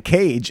squirrel in a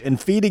cage and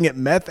feeding it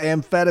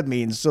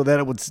methamphetamine so that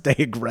it would stay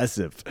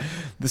aggressive.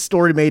 The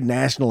story made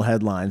national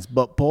headlines,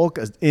 but Polk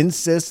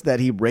insists that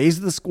he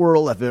raised the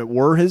squirrel if it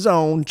were his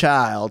own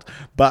child,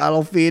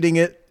 bottle feeding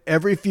it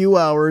every few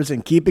hours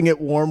and keeping it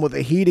warm with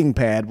a heating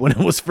pad when it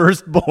was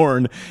first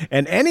born,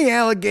 and any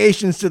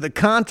allegations to the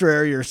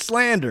contrary are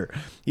slander.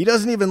 He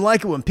doesn't even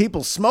like it when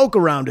people smoke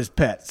around his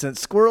pet,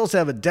 since squirrels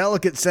have a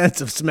delicate sense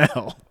of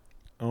smell.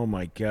 Oh,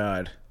 my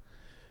God.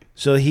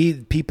 So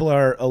people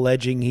are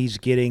alleging he's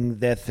getting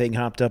that thing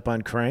hopped up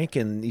on crank,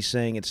 and he's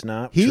saying it's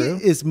not true?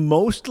 He is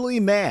mostly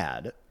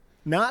mad.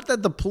 Not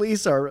that the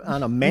police are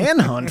on a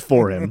manhunt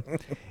for him.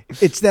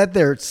 It's that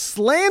they're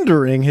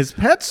slandering his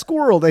pet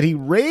squirrel that he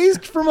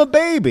raised from a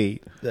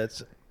baby.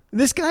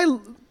 This guy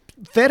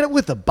fed it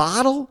with a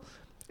bottle,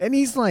 and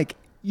he's like,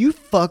 you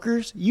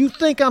fuckers, you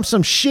think I'm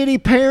some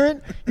shitty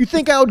parent? You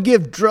think I would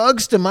give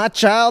drugs to my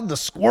child, the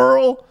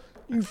squirrel?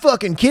 You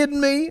fucking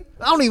kidding me?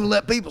 I don't even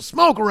let people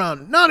smoke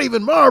around, not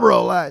even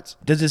Marlboro Lights.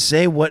 Does it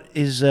say what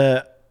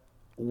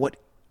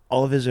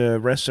all of his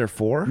arrests are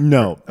for?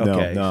 No,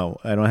 Okay. no.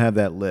 I don't have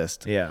that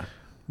list. Yeah.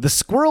 The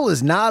squirrel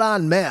is not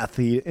on meth,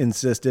 he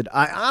insisted.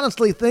 I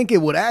honestly think it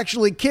would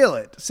actually kill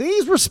it. See,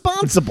 he's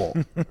responsible.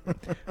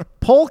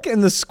 Polk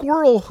and the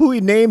squirrel, who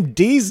he named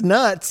D's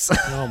Nuts.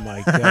 Oh,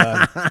 my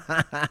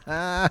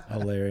God.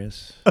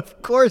 Hilarious.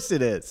 Of course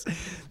it is.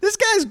 This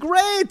guy's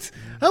great.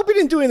 I hope he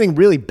didn't do anything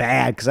really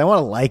bad because I want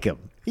to like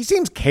him. He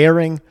seems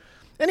caring.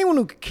 Anyone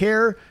who could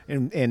care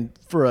and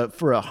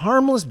for a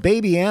harmless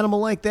baby animal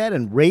like that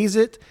and raise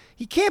it,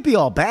 he can't be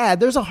all bad.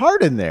 There's a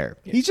heart in there.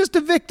 Yeah. He's just a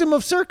victim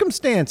of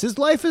circumstance. His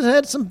life has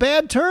had some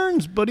bad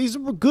turns, but he's a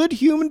good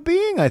human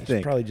being, I think.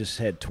 He's probably just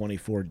had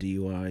 24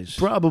 DUIs.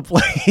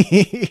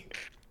 Probably.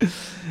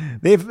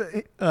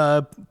 They've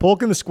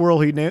Polk and the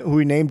squirrel, who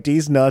he named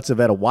D's Nuts, have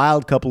had a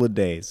wild couple of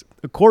days.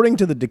 According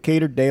to the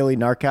Decatur Daily,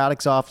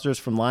 narcotics officers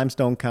from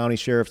Limestone County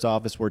Sheriff's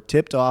Office were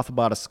tipped off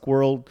about a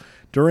squirrel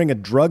during a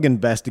drug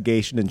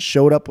investigation and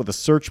showed up with a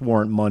search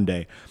warrant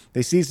Monday.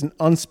 They seized an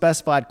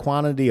unspecified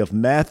quantity of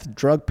meth,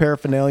 drug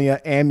paraphernalia,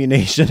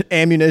 ammunition,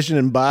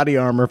 and body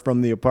armor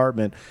from the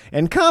apartment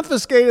and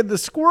confiscated the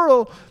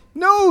squirrel.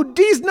 No,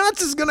 D's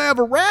Nuts is going to have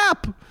a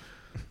rap.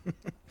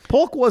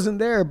 Polk wasn't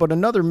there, but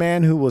another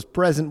man who was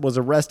present was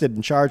arrested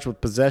and charged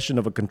with possession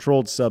of a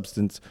controlled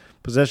substance,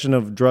 possession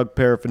of drug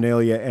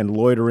paraphernalia, and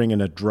loitering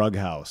in a drug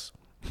house.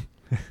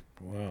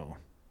 Wow.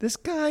 This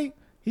guy,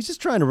 he's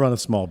just trying to run a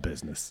small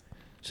business.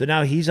 So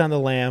now he's on the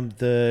lam.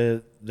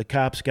 The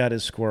cops got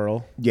his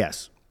squirrel.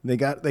 Yes. They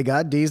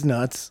got D's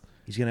nuts.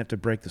 He's gonna have to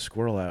break the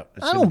squirrel out.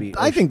 It's I gonna be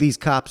I think these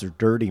cops are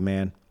dirty,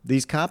 man.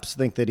 These cops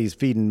think that he's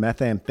feeding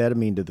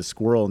methamphetamine to the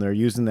squirrel, and they're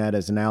using that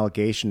as an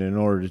allegation in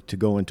order to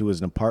go into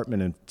his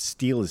apartment and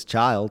steal his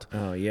child.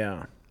 Oh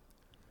yeah,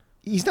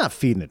 He's not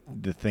feeding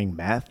the thing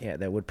meth. yeah.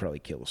 That would probably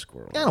kill a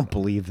squirrel. I don't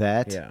believe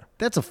that. Yeah.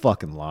 That's a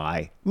fucking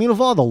lie. I mean,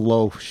 of all the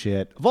low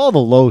shit,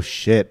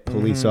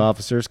 police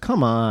officers,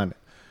 come on.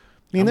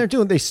 I mean,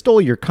 they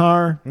stole your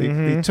car.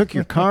 They took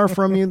your car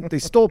from you. They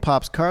stole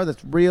Pop's car.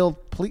 That's real.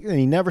 And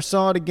he never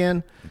saw it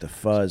again. The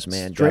fuzz,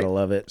 man. Gotta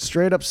love it.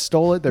 Straight up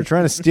stole it. They're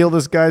trying to steal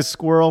this guy's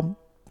squirrel.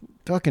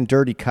 Fucking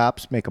dirty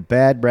cops make a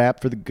bad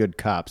rap for the good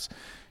cops.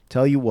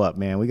 Tell you what,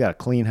 man, we got a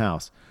clean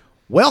house.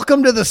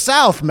 Welcome to the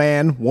South,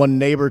 man, one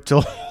neighbor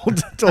told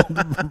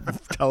the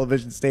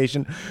television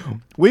station.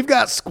 We've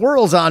got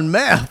squirrels on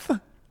meth.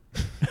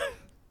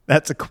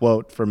 That's a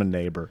quote from a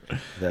neighbor.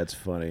 That's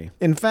funny.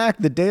 In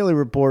fact, the Daily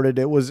reported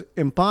it was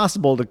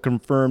impossible to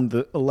confirm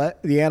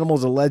the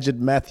animal's alleged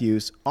meth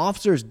use.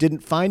 Officers didn't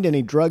find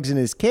any drugs in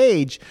his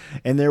cage,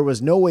 and there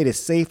was no way to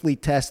safely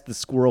test the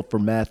squirrel for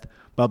meth.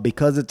 But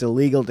because it's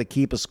illegal to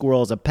keep a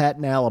squirrel as a pet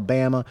in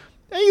Alabama,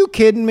 are you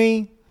kidding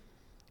me?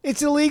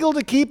 It's illegal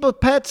to keep a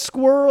pet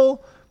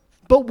squirrel,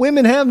 but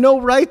women have no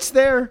rights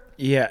there?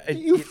 Yeah.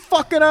 You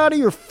fucking out of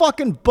your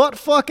fucking butt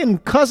fucking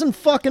cousin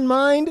fucking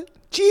mind?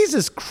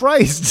 Jesus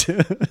Christ.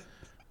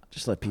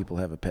 Just let people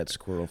have a pet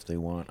squirrel if they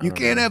want. You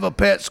can't have a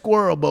pet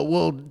squirrel, but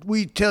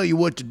we tell you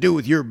what to do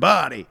with your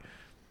body.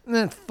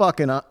 That's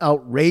fucking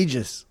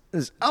outrageous.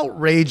 It's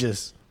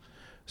outrageous.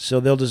 So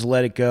they'll just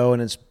let it go,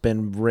 and it's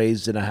been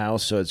raised in a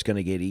house, so it's going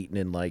to get eaten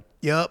in like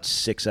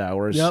 6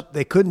 hours. Yep,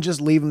 they couldn't just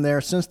leave him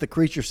there. Since the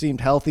creature seemed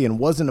healthy and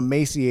wasn't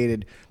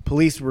emaciated,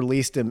 police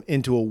released him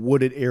into a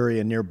wooded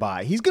area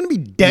nearby. He's going to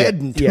be dead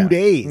in 2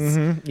 days.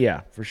 Mm-hmm.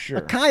 Yeah, for sure.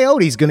 A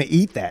coyote's going to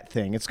eat that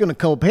thing. It's going to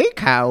come, hey,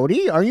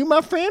 coyote, are you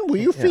my friend? Will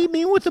you feed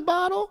me with the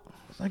bottle?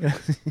 He's not going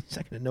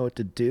to know what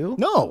to do.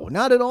 No,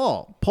 not at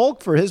all.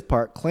 Polk, for his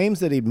part, claims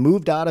that he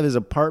moved out of his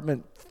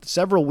apartment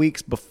several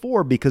weeks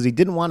before because he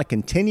didn't want to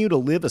continue to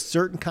live a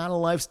certain kind of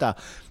lifestyle.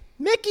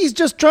 Mickey's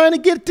just trying to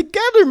get it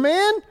together,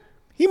 man.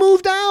 He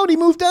moved out. He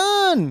moved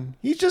on.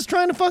 He's just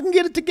trying to fucking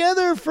get it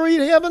together for you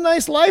to have a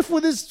nice life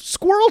with his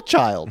squirrel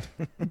child.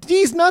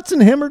 D's Nuts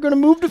and him are going to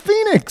move to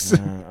Phoenix.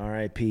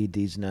 R.I.P.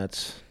 D's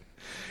Nuts.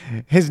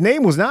 His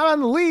name was not on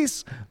the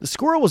lease. The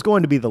squirrel was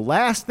going to be the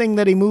last thing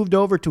that he moved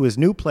over to his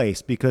new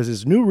place because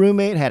his new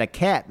roommate had a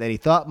cat that he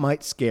thought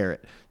might scare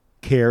it.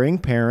 Caring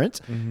parents.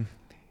 Mm-hmm.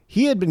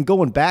 He had been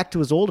going back to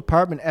his old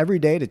apartment every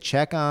day to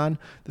check on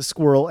the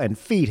squirrel and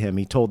feed him,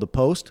 he told the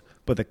Post.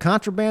 But the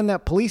contraband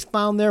that police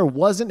found there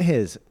wasn't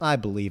his. I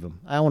believe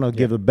him. I want to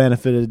give the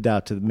benefit of the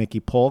doubt to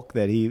Mickey Polk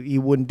that he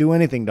wouldn't do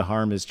anything to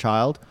harm his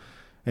child.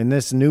 And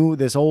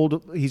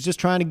he's just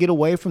trying to get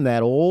away from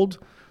that old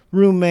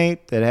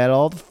roommate that had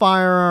all the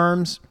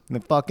firearms and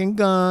the fucking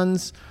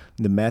guns,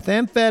 the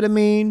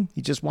methamphetamine.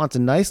 He just wants a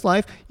nice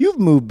life. You've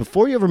moved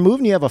before. You ever moved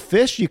and you have a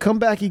fish? You come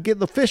back, you get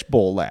the fish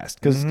bowl last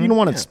because you don't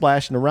want it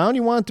splashing around.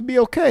 You want it to be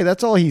okay.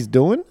 That's all he's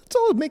doing. That's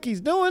all Mickey's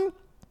doing.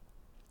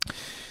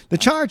 The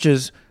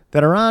charges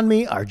that are on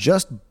me are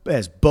just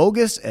as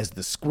bogus as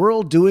the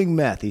squirrel doing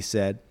meth, he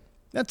said.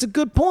 That's a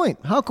good point.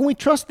 How can we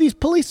trust these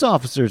police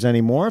officers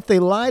anymore if they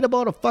lied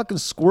about a fucking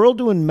squirrel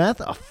doing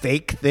meth, a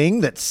fake thing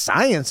that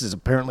science has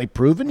apparently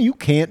proven you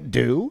can't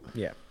do?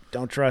 Yeah.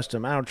 Don't trust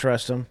him. I don't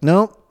trust him.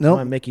 No. I'm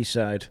on Mickey's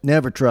side.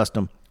 Never trust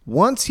him.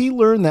 Once he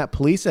learned that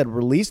police had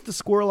released the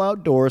squirrel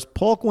outdoors,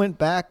 Polk went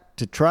back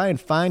to try and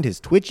find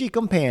his twitchy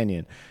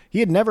companion. He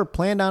had never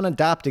planned on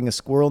adopting a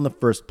squirrel in the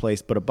first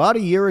place, but about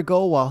a year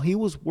ago, while he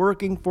was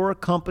working for a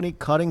company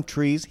cutting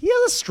trees, he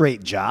has a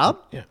straight job.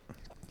 Yeah.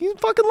 He's a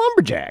fucking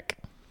lumberjack.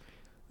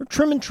 We're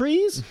trimming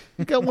trees.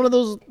 He's got one of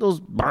those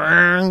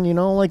bang,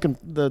 like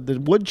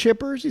the wood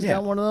chippers. He's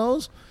got one of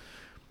those.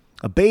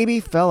 A baby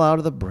fell out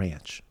of the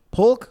branch.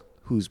 Polk,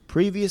 whose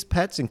previous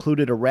pets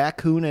included a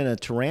raccoon and a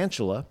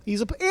tarantula,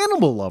 he's an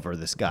animal lover.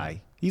 This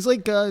guy, he's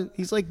like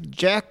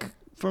Jack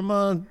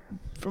from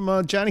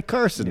Johnny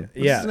Carson.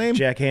 What's his name?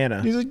 Jack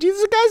Hanna. He's the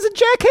guy's a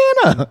Jack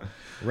Hanna.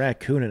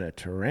 Raccoon and a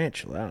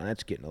tarantula.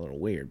 That's getting a little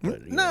weird.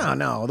 But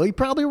No. He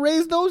probably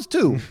raised those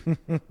too.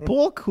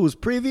 Polk, whose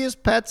previous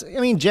pets,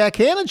 Jack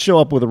Hanna'd show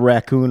up with a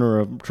raccoon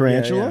or a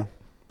tarantula. Yeah.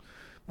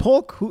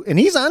 Polk, and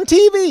he's on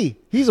TV.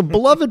 He's a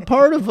beloved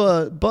part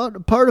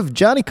of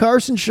Johnny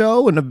Carson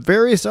show and of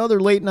various other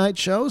late night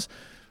shows.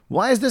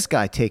 Why is this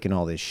guy taking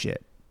all this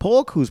shit?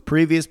 Polk, whose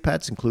previous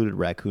pets included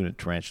raccoon and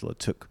tarantula,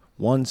 took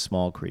the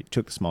small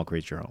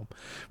creature home.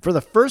 For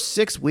the first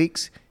 6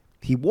 weeks,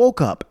 he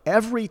woke up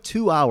every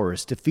 2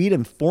 hours to feed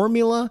him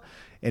formula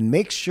and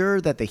make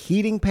sure that the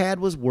heating pad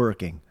was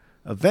working.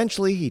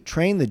 Eventually, he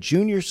trained the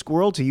junior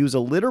squirrel to use a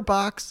litter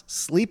box,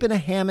 sleep in a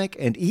hammock,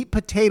 and eat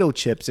potato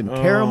chips and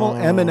caramel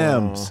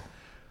M&Ms.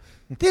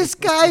 This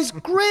guy's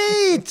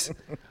great.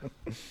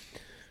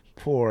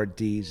 Poor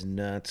D's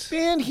Nuts.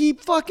 Man,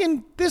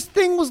 this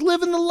thing was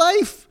living the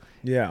life.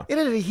 Yeah. It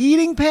had a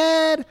heating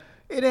pad.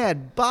 It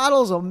had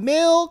bottles of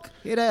milk.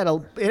 It had a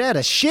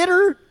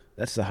shitter.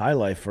 That's the high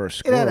life for a It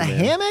squirrel. had a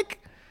hammock.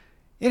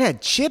 It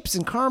had chips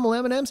and caramel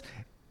M&Ms.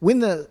 When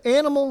the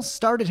animal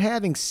started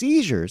having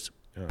seizures,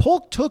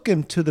 Polk took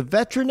him to the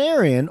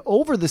veterinarian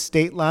over the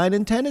state line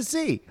in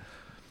Tennessee,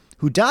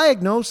 who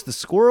diagnosed the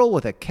squirrel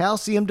with a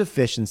calcium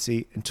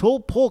deficiency and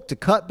told Polk to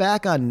cut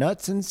back on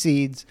nuts and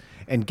seeds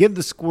and give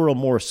the squirrel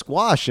more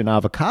squash and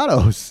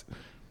avocados.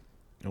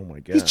 Oh, my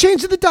God. He's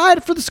changing the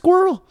diet for the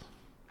squirrel.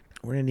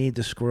 We're going to need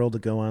the squirrel to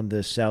go on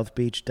the South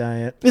Beach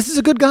diet. This is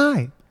a good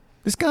guy.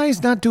 This guy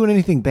is not doing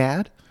anything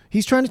bad.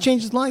 He's trying to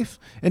change his life.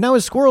 And now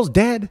his squirrel's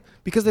dead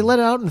because they let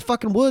it out in the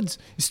fucking woods.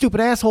 You stupid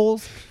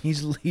assholes.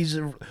 He's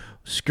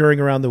scurrying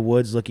around the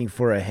woods looking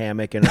for a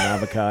hammock and an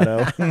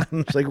avocado.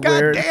 It's like,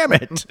 God damn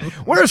it.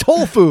 Where's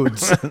Whole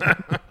Foods?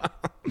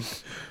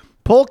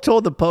 Polk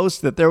told the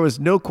Post that there was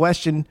no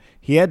question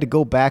he had to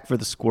go back for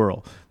the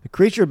squirrel. The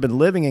creature had been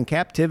living in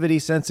captivity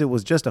since it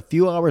was just a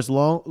few hours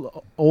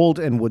old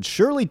and would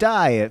surely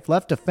die if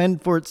left to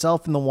fend for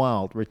itself in the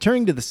wild.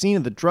 Returning to the scene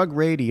of the drug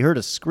raid, he heard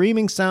a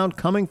screaming sound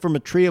coming from a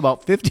tree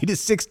about 50 to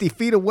 60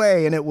 feet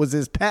away, and it was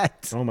his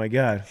pet. Oh, my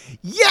God.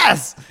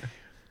 Yes!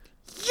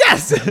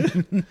 Yes!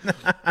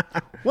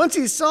 Once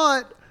he saw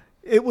it,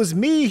 it was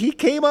me. He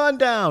came on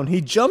down.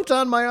 He jumped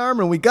on my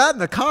arm, and we got in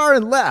the car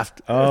and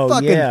left. Oh,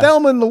 fucking yeah.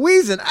 Thelma and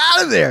Louise and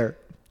out of there.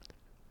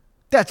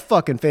 That's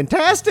fucking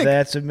fantastic.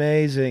 That's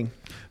amazing.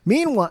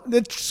 Meanwhile,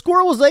 the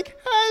squirrel was like,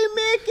 "Hey,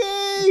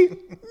 Mickey,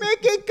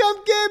 Mickey, come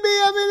get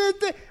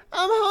me.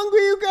 I'm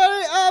hungry. You got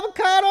an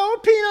avocado,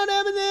 peanut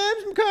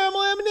M&Ms, some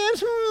caramel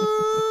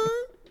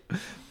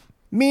M&Ms."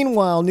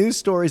 Meanwhile, news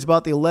stories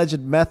about the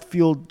alleged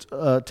meth-fueled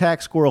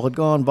attack squirrel had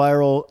gone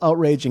viral,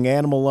 outraging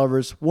animal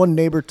lovers. One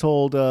neighbor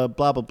told blah,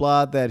 blah,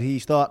 blah that he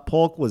thought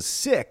Polk was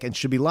sick and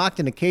should be locked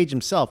in a cage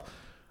himself.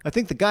 "I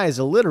think the guy is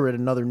illiterate,"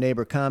 another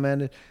neighbor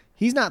commented.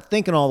 "He's not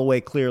thinking all the way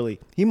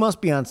clearly. He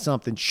must be on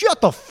something."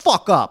 Shut the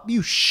fuck up.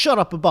 You shut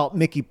up about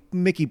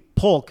Mickey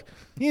Polk.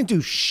 He didn't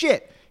do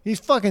shit. He's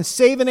fucking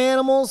saving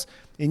animals,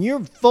 and you're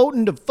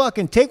voting to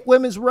fucking take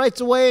women's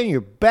rights away in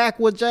your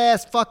backwoods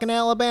ass fucking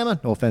Alabama.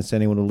 No offense to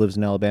anyone who lives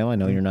in Alabama. I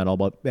know you're not all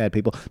about bad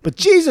people. But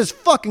Jesus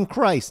fucking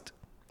Christ.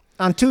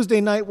 On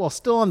Tuesday night, while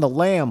still on the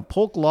lam,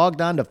 Polk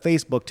logged on to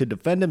Facebook to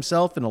defend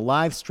himself in a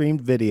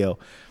live-streamed video,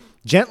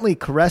 gently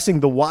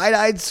caressing the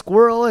wide-eyed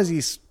squirrel as he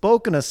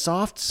spoke in a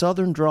soft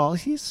southern drawl.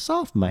 He's a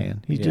soft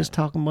man. He's just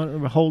talking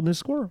about holding his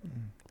squirrel.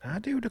 "I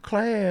do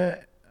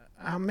declare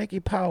I'm Mickey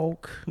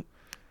Polk.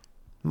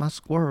 My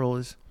squirrel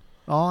is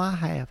all I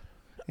have."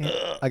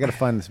 Yeah. I got to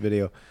find this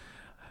video.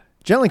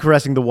 Gently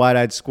caressing the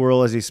wide-eyed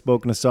squirrel as he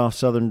spoke in a soft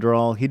southern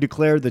drawl, he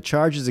declared the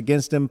charges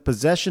against him: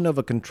 possession of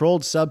a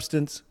controlled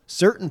substance,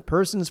 certain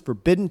persons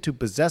forbidden to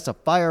possess a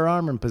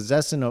firearm, and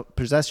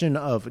possession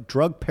of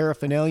drug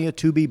paraphernalia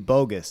to be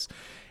bogus.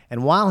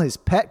 And while his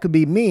pet could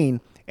be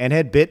mean and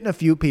had bitten a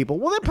few people,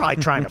 well, they're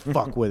probably trying to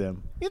fuck with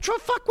him. You try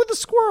to fuck with the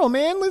squirrel,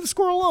 man. Leave the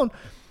squirrel alone.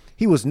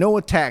 He was no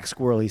attack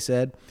squirrel, he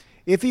said.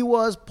 If he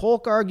was,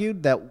 Polk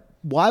argued that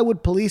why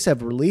would police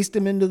have released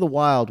him into the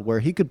wild where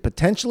he could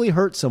potentially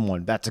hurt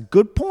someone? That's a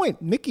good point.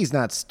 Mickey's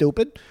not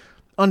stupid.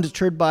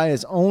 Undeterred by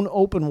his own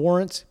open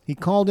warrants, he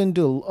called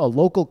into a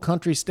local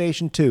country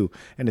station too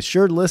and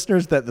assured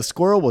listeners that the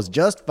squirrel was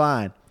just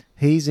fine.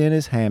 He's in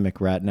his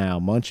hammock right now,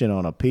 munching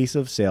on a piece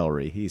of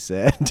celery, he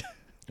said.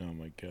 Oh,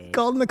 my God.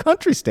 Called in the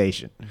country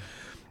station.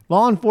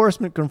 Law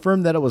enforcement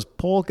confirmed that it was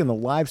Polk in the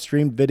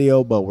live-streamed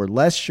video, but were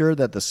less sure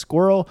that the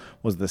squirrel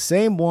was the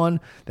same one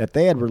that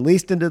they had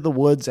released into the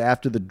woods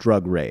after the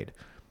drug raid.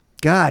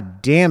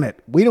 God damn it.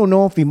 We don't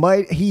know if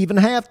he even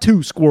have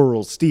two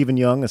squirrels, Stephen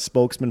Young, a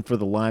spokesman for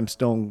the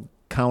Limestone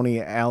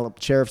County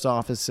Sheriff's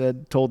Office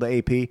told the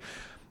AP.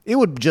 It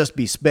would just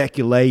be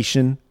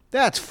speculation.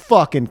 That's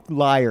fucking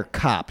liar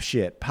cop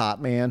shit, Pop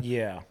Man.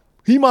 Yeah.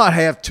 He might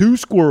have two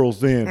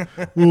squirrels then.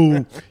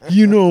 Well,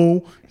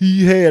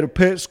 he had a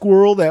pet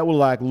squirrel that would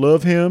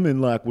love him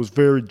and was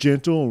very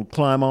gentle and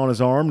climb on his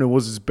arm and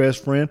was his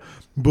best friend.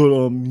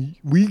 But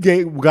we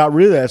got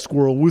rid of that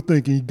squirrel. We're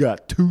thinking he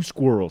got two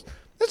squirrels.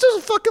 That's just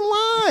a fucking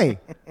lie.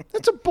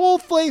 That's a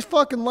bold-faced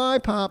fucking lie,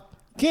 Pop.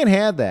 Can't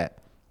have that.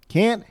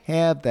 Can't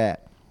have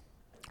that.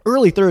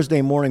 Early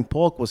Thursday morning,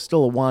 Polk was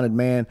still a wanted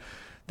man.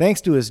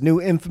 Thanks to his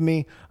new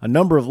infamy, a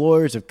number of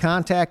lawyers have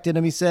contacted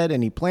him, he said,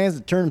 and he plans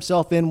to turn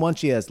himself in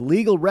once he has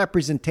legal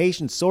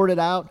representation sorted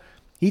out.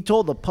 He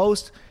told the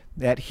Post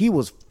that he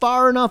was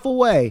far enough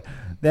away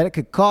that it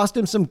could cost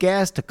him some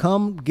gas to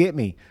come get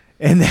me.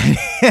 And then,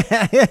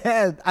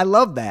 I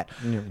love that.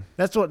 Yeah.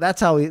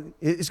 That's how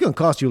it's going to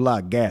cost you a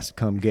lot of gas to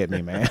come get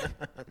me, man.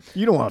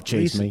 You don't want to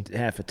chase me.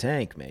 Half a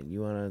tank,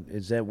 man.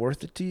 Is that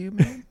worth it to you,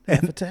 man?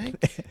 Half a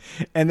tank?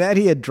 And that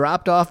he had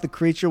dropped off the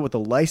creature with a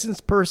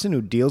licensed person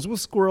who deals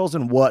with squirrels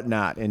and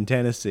whatnot in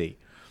Tennessee.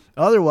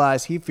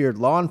 Otherwise, he feared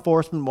law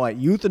enforcement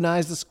might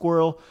euthanize the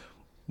squirrel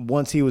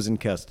once he was in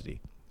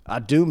custody. "I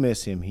do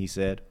miss him," he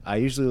said. "I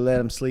usually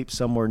let him sleep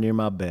somewhere near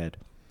my bed.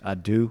 I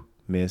do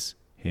miss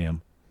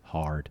him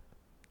hard."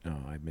 Oh,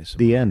 I miss him.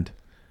 The end.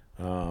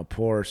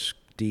 Poor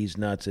D's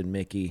Nuts and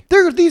Mickey.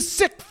 They're these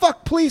sick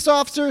fuck police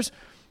officers.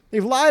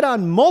 They've lied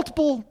on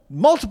multiple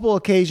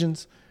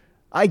occasions.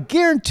 I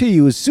guarantee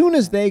you, as soon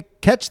as they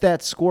catch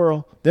that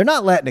squirrel, they're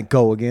not letting it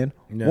go again.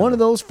 No. One of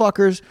those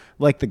fuckers,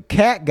 like the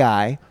cat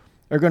guy,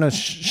 are going to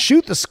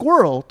shoot the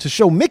squirrel to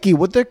show Mickey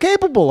what they're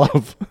capable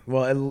of.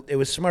 Well, it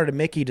was smart of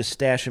Mickey to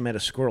stash him at a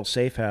squirrel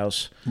safe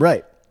house.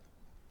 Right.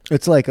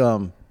 It's like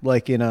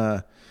in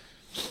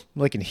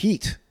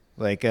Heat,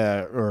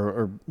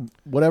 or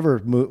whatever,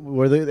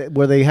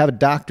 where they have a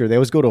doctor. They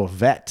always go to a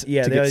vet to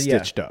get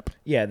stitched up.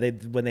 Yeah,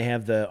 when they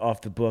have the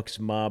off the books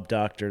mob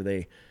doctor,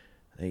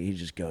 he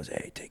just goes,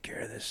 "Hey, take care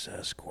of this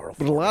squirrel."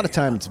 But a lot of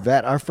time it's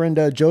vet. Our friend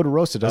Joe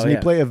DeRosa, doesn't he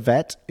play a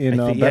vet in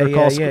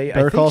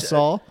Better Call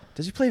Saul?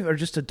 Does he play or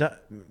just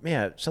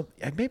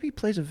maybe he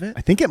plays a vet?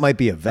 I think it might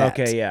be a vet.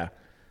 Okay, yeah.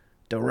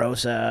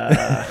 DeRosa.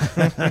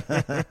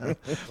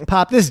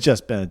 Pop, this has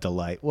just been a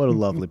delight. What a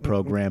lovely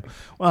program.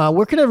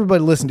 Where can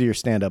everybody listen to your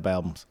stand-up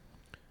albums?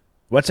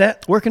 What's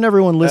that? Where can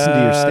everyone listen to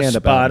your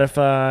stand-up albums?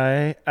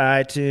 Spotify,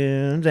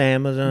 iTunes,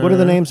 Amazon. What are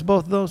the names of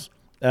both of those?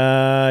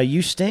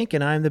 You Stink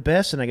and I'm the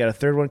Best, and I got a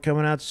third one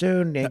coming out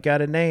soon. Ain't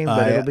got a name,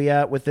 but it'll be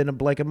out within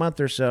a month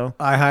or so.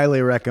 I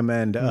highly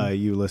recommend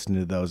you listen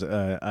to those.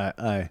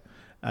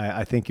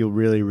 I think you'll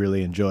really,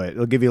 really enjoy it.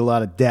 It'll give you a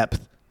lot of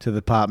depth to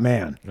the Pop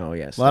Man. Oh,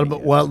 yes. A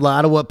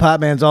lot of what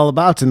Pop Man's all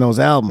about's in those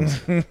albums.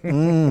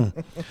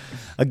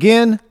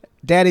 Again,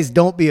 daddies,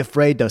 don't be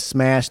afraid to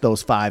smash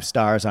those 5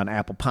 stars on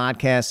Apple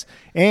Podcasts.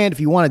 And if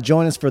you want to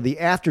join us for the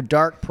After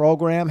Dark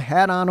program,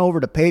 head on over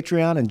to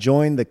Patreon and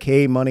join the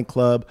K Money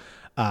Club.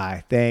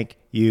 I thank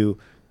you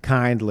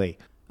kindly.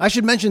 I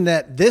should mention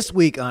that this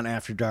week on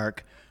After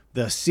Dark,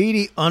 the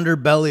seedy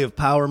underbelly of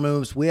power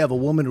moves, we have a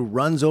woman who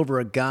runs over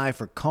a guy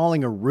for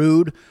calling her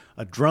rude,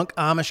 a drunk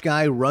Amish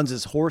guy who runs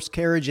his horse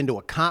carriage into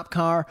a cop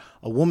car,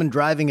 a woman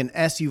driving an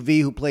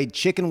SUV who played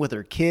chicken with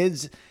her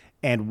kids,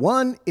 and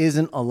one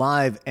isn't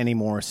alive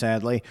anymore,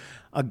 sadly.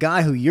 A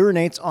guy who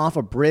urinates off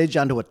a bridge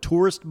onto a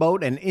tourist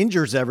boat and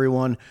injures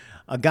everyone,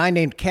 a guy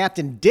named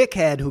Captain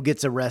Dickhead who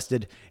gets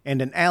arrested,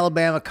 and an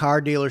Alabama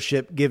car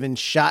dealership given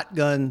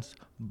shotguns,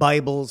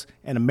 Bibles,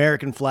 and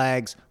American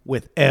flags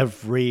with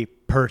every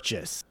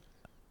purchase.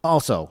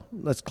 Also,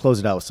 let's close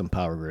it out with some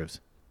power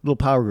grooves. Little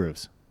power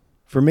grooves.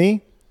 For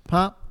me,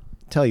 Pop,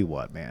 tell you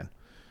what, man.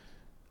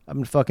 I've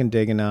been fucking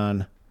digging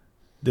on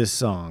this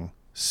song,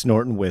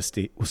 Snortin'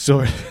 Whiskey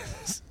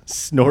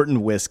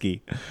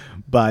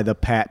by the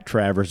Pat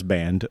Travers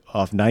Band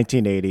off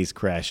 1980's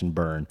Crash and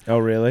Burn. Oh,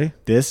 really?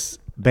 This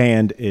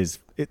band is,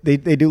 they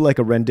do like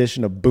a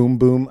rendition of Boom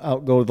Boom,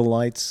 Out Go the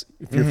Lights,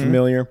 if you're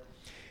familiar.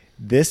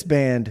 This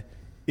band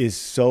is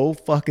so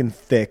fucking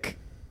thick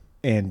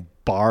and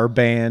bar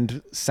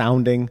band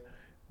sounding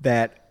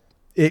that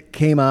it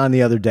came on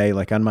the other day,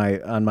 like on my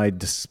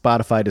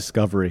Spotify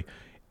Discovery,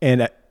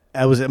 and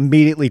I was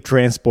immediately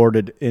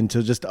transported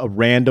into just a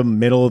random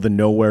middle of the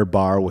nowhere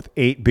bar with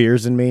 8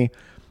 beers in me.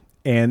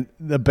 And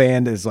the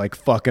band is like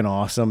fucking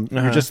awesome.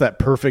 You're just that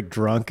perfect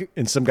drunk,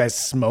 and some guy's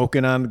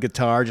smoking on the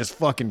guitar, just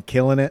fucking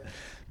killing it.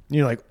 And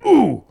you're like,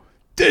 ooh,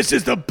 this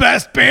is the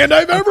best band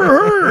I've ever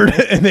heard.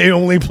 And they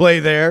only play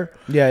there.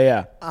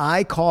 Yeah.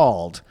 I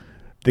called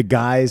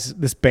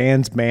this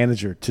band's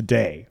manager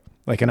today,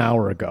 like an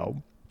hour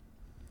ago,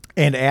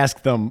 and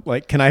asked them,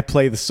 like, can I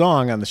play the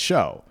song on the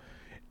show?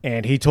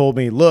 And he told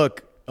me,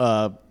 look,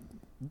 I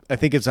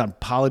think it's on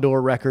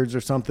Polydor Records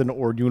or something,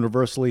 or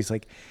Universal. He's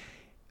like,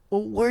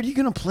 well, where are you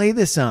going to play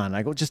this on?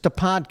 I go, just a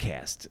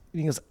podcast.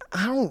 He goes,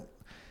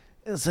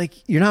 it's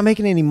like, you're not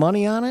making any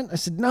money on it? I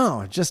said,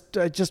 no, I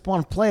just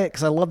want to play it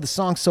because I love the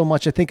song so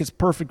much. I think it's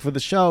perfect for the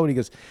show. And he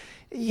goes,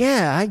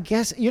 yeah, I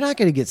guess you're not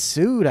going to get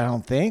sued, I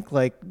don't think.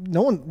 Like,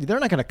 they're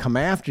not going to come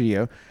after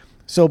you.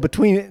 So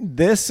between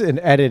this and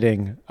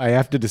editing, I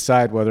have to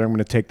decide whether I'm going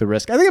to take the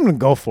risk. I think I'm going to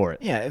go for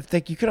it. Yeah,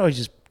 you could always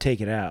just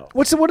take it out.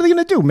 What are they going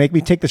to do? Make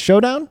me take the show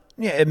down?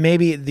 Yeah,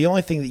 maybe the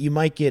only thing that you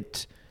might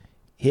get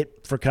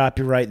hit for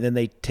copyright, and then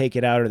they take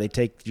it out, or they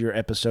take your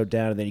episode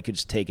down, and then you could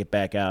just take it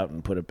back out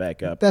and put it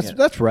back up.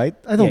 That's right.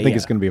 I don't think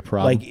it's going to be a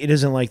problem. Like, it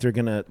isn't like they're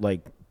going to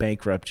like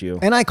bankrupt you.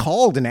 And I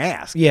called and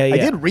asked. Yeah. I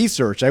did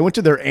research. I went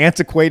to their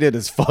antiquated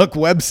as fuck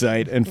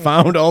website and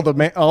found all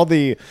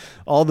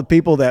the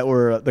people that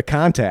were the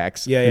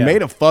contacts. Yeah. And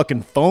made a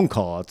fucking phone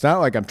call. It's not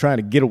like I'm trying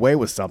to get away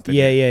with something.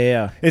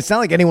 Yeah. It's not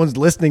like anyone's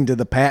listening to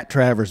the Pat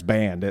Travers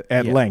Band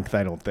at length.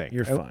 I don't think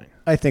You're fine.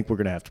 I think we're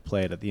gonna have to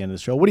play it at the end of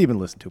the show. What have you been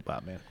listening to,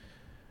 Bob, man?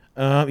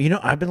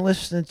 I've been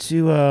listening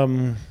to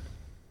a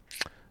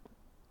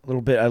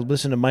little bit. I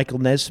listened to Michael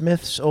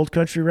Nesmith's old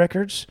country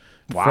records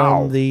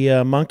from the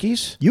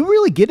Monkees. You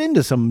really get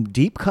into some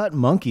deep cut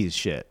Monkees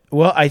shit.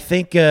 Well, I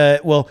think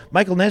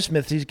Michael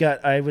Nesmith, he's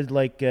got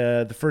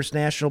the First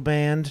National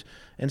Band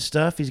and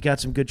stuff. He's got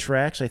some good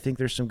tracks. I think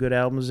there's some good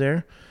albums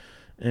there,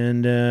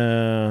 and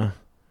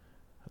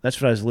that's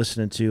what I was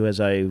listening to as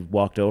I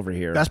walked over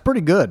here. That's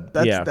pretty good.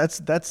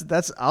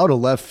 That's out of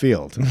left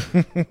field.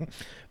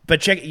 But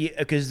check,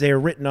 because they're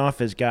written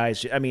off as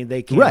guys. I mean,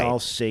 they can't Right. all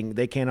sing.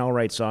 They can't all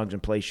write songs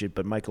and play shit,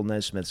 but Michael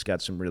Nesmith's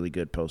got some really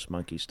good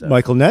post-Monkey stuff.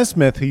 Michael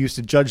Nesmith, who used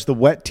to judge the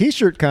wet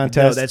T-shirt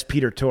contest. No, that's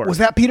Peter Tork. Was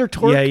that Peter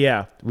Tork?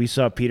 Yeah. We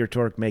saw Peter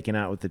Tork making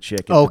out with the chick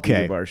at the Okay.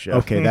 Beauty Bar show.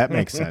 Okay, that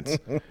makes sense.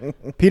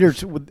 Peter,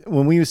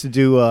 when we used to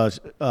do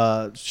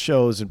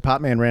shows, and Pop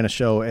Man ran a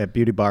show at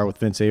Beauty Bar with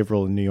Vince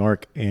Averill in New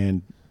York,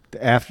 and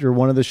after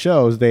one of the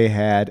shows, they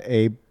had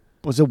a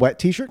wet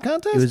T-shirt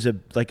contest? It was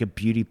like a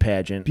beauty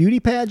pageant. Beauty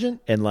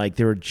pageant? And like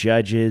there were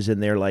judges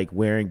and they're like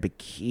wearing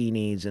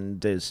bikinis and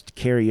there's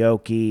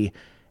karaoke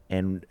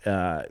and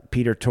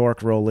Peter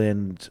Tork roll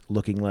in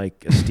looking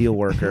like a steel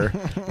worker.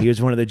 He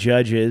was one of the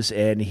judges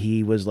and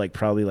he was like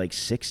probably like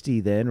 60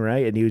 then,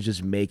 right? And he was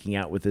just making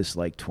out with this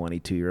like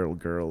 22-year-old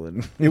girl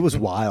and It was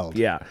wild.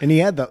 Yeah. And he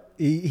had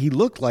he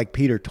looked like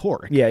Peter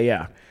Tork.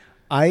 yeah.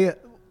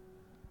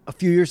 A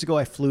few years ago,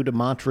 I flew to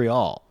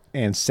Montreal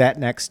and sat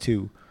next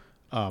to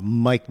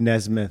Mike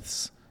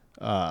Nesmith's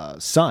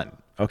son,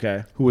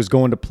 Okay. who was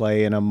going to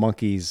play in a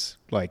Monkees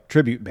like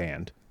tribute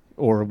band,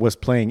 or was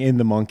playing in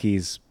the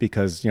Monkees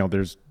because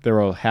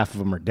half of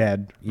them are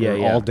dead,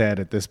 all dead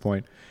at this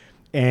point.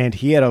 And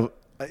he had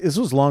this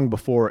was long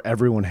before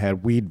everyone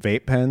had weed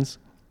vape pens,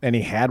 and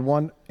he had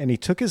one, and he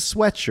took his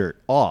sweatshirt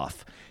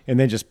off and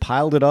then just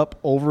piled it up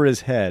over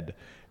his head,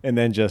 and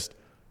then just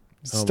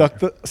stuck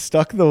the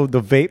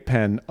vape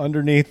pen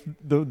underneath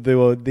the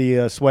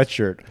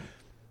sweatshirt.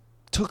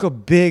 Took a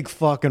big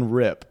fucking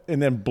rip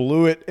and then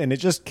blew it, and it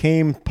just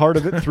came part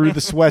of it through the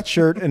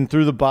sweatshirt and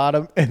through the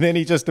bottom, and then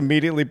he just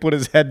immediately put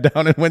his head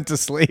down and went to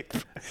sleep.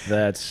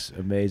 That's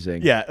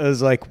amazing. Yeah, it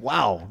was like,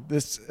 wow,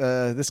 this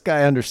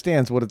guy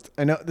understands what it's.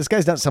 I know this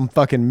guy's not some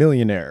fucking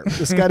millionaire.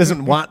 This guy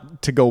doesn't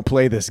want to go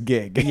play this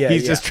gig.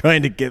 He's just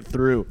trying to get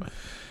through.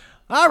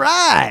 All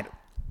right,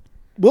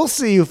 we'll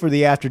see you for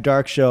the After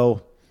Dark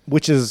show,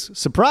 which is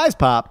Surprise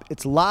Pop.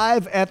 It's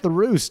live at the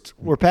Roost.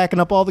 We're packing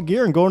up all the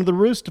gear and going to the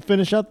Roost to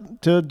finish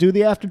up to do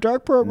the After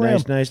Dark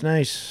program.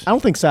 Nice. I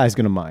don't think Sai's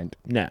going to mind.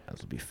 Nah,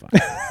 it'll be fun.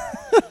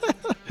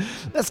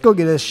 Let's go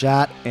get a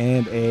shot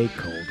and a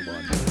cold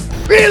one.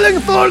 Be looking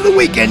forward to the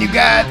weekend, you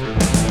guys.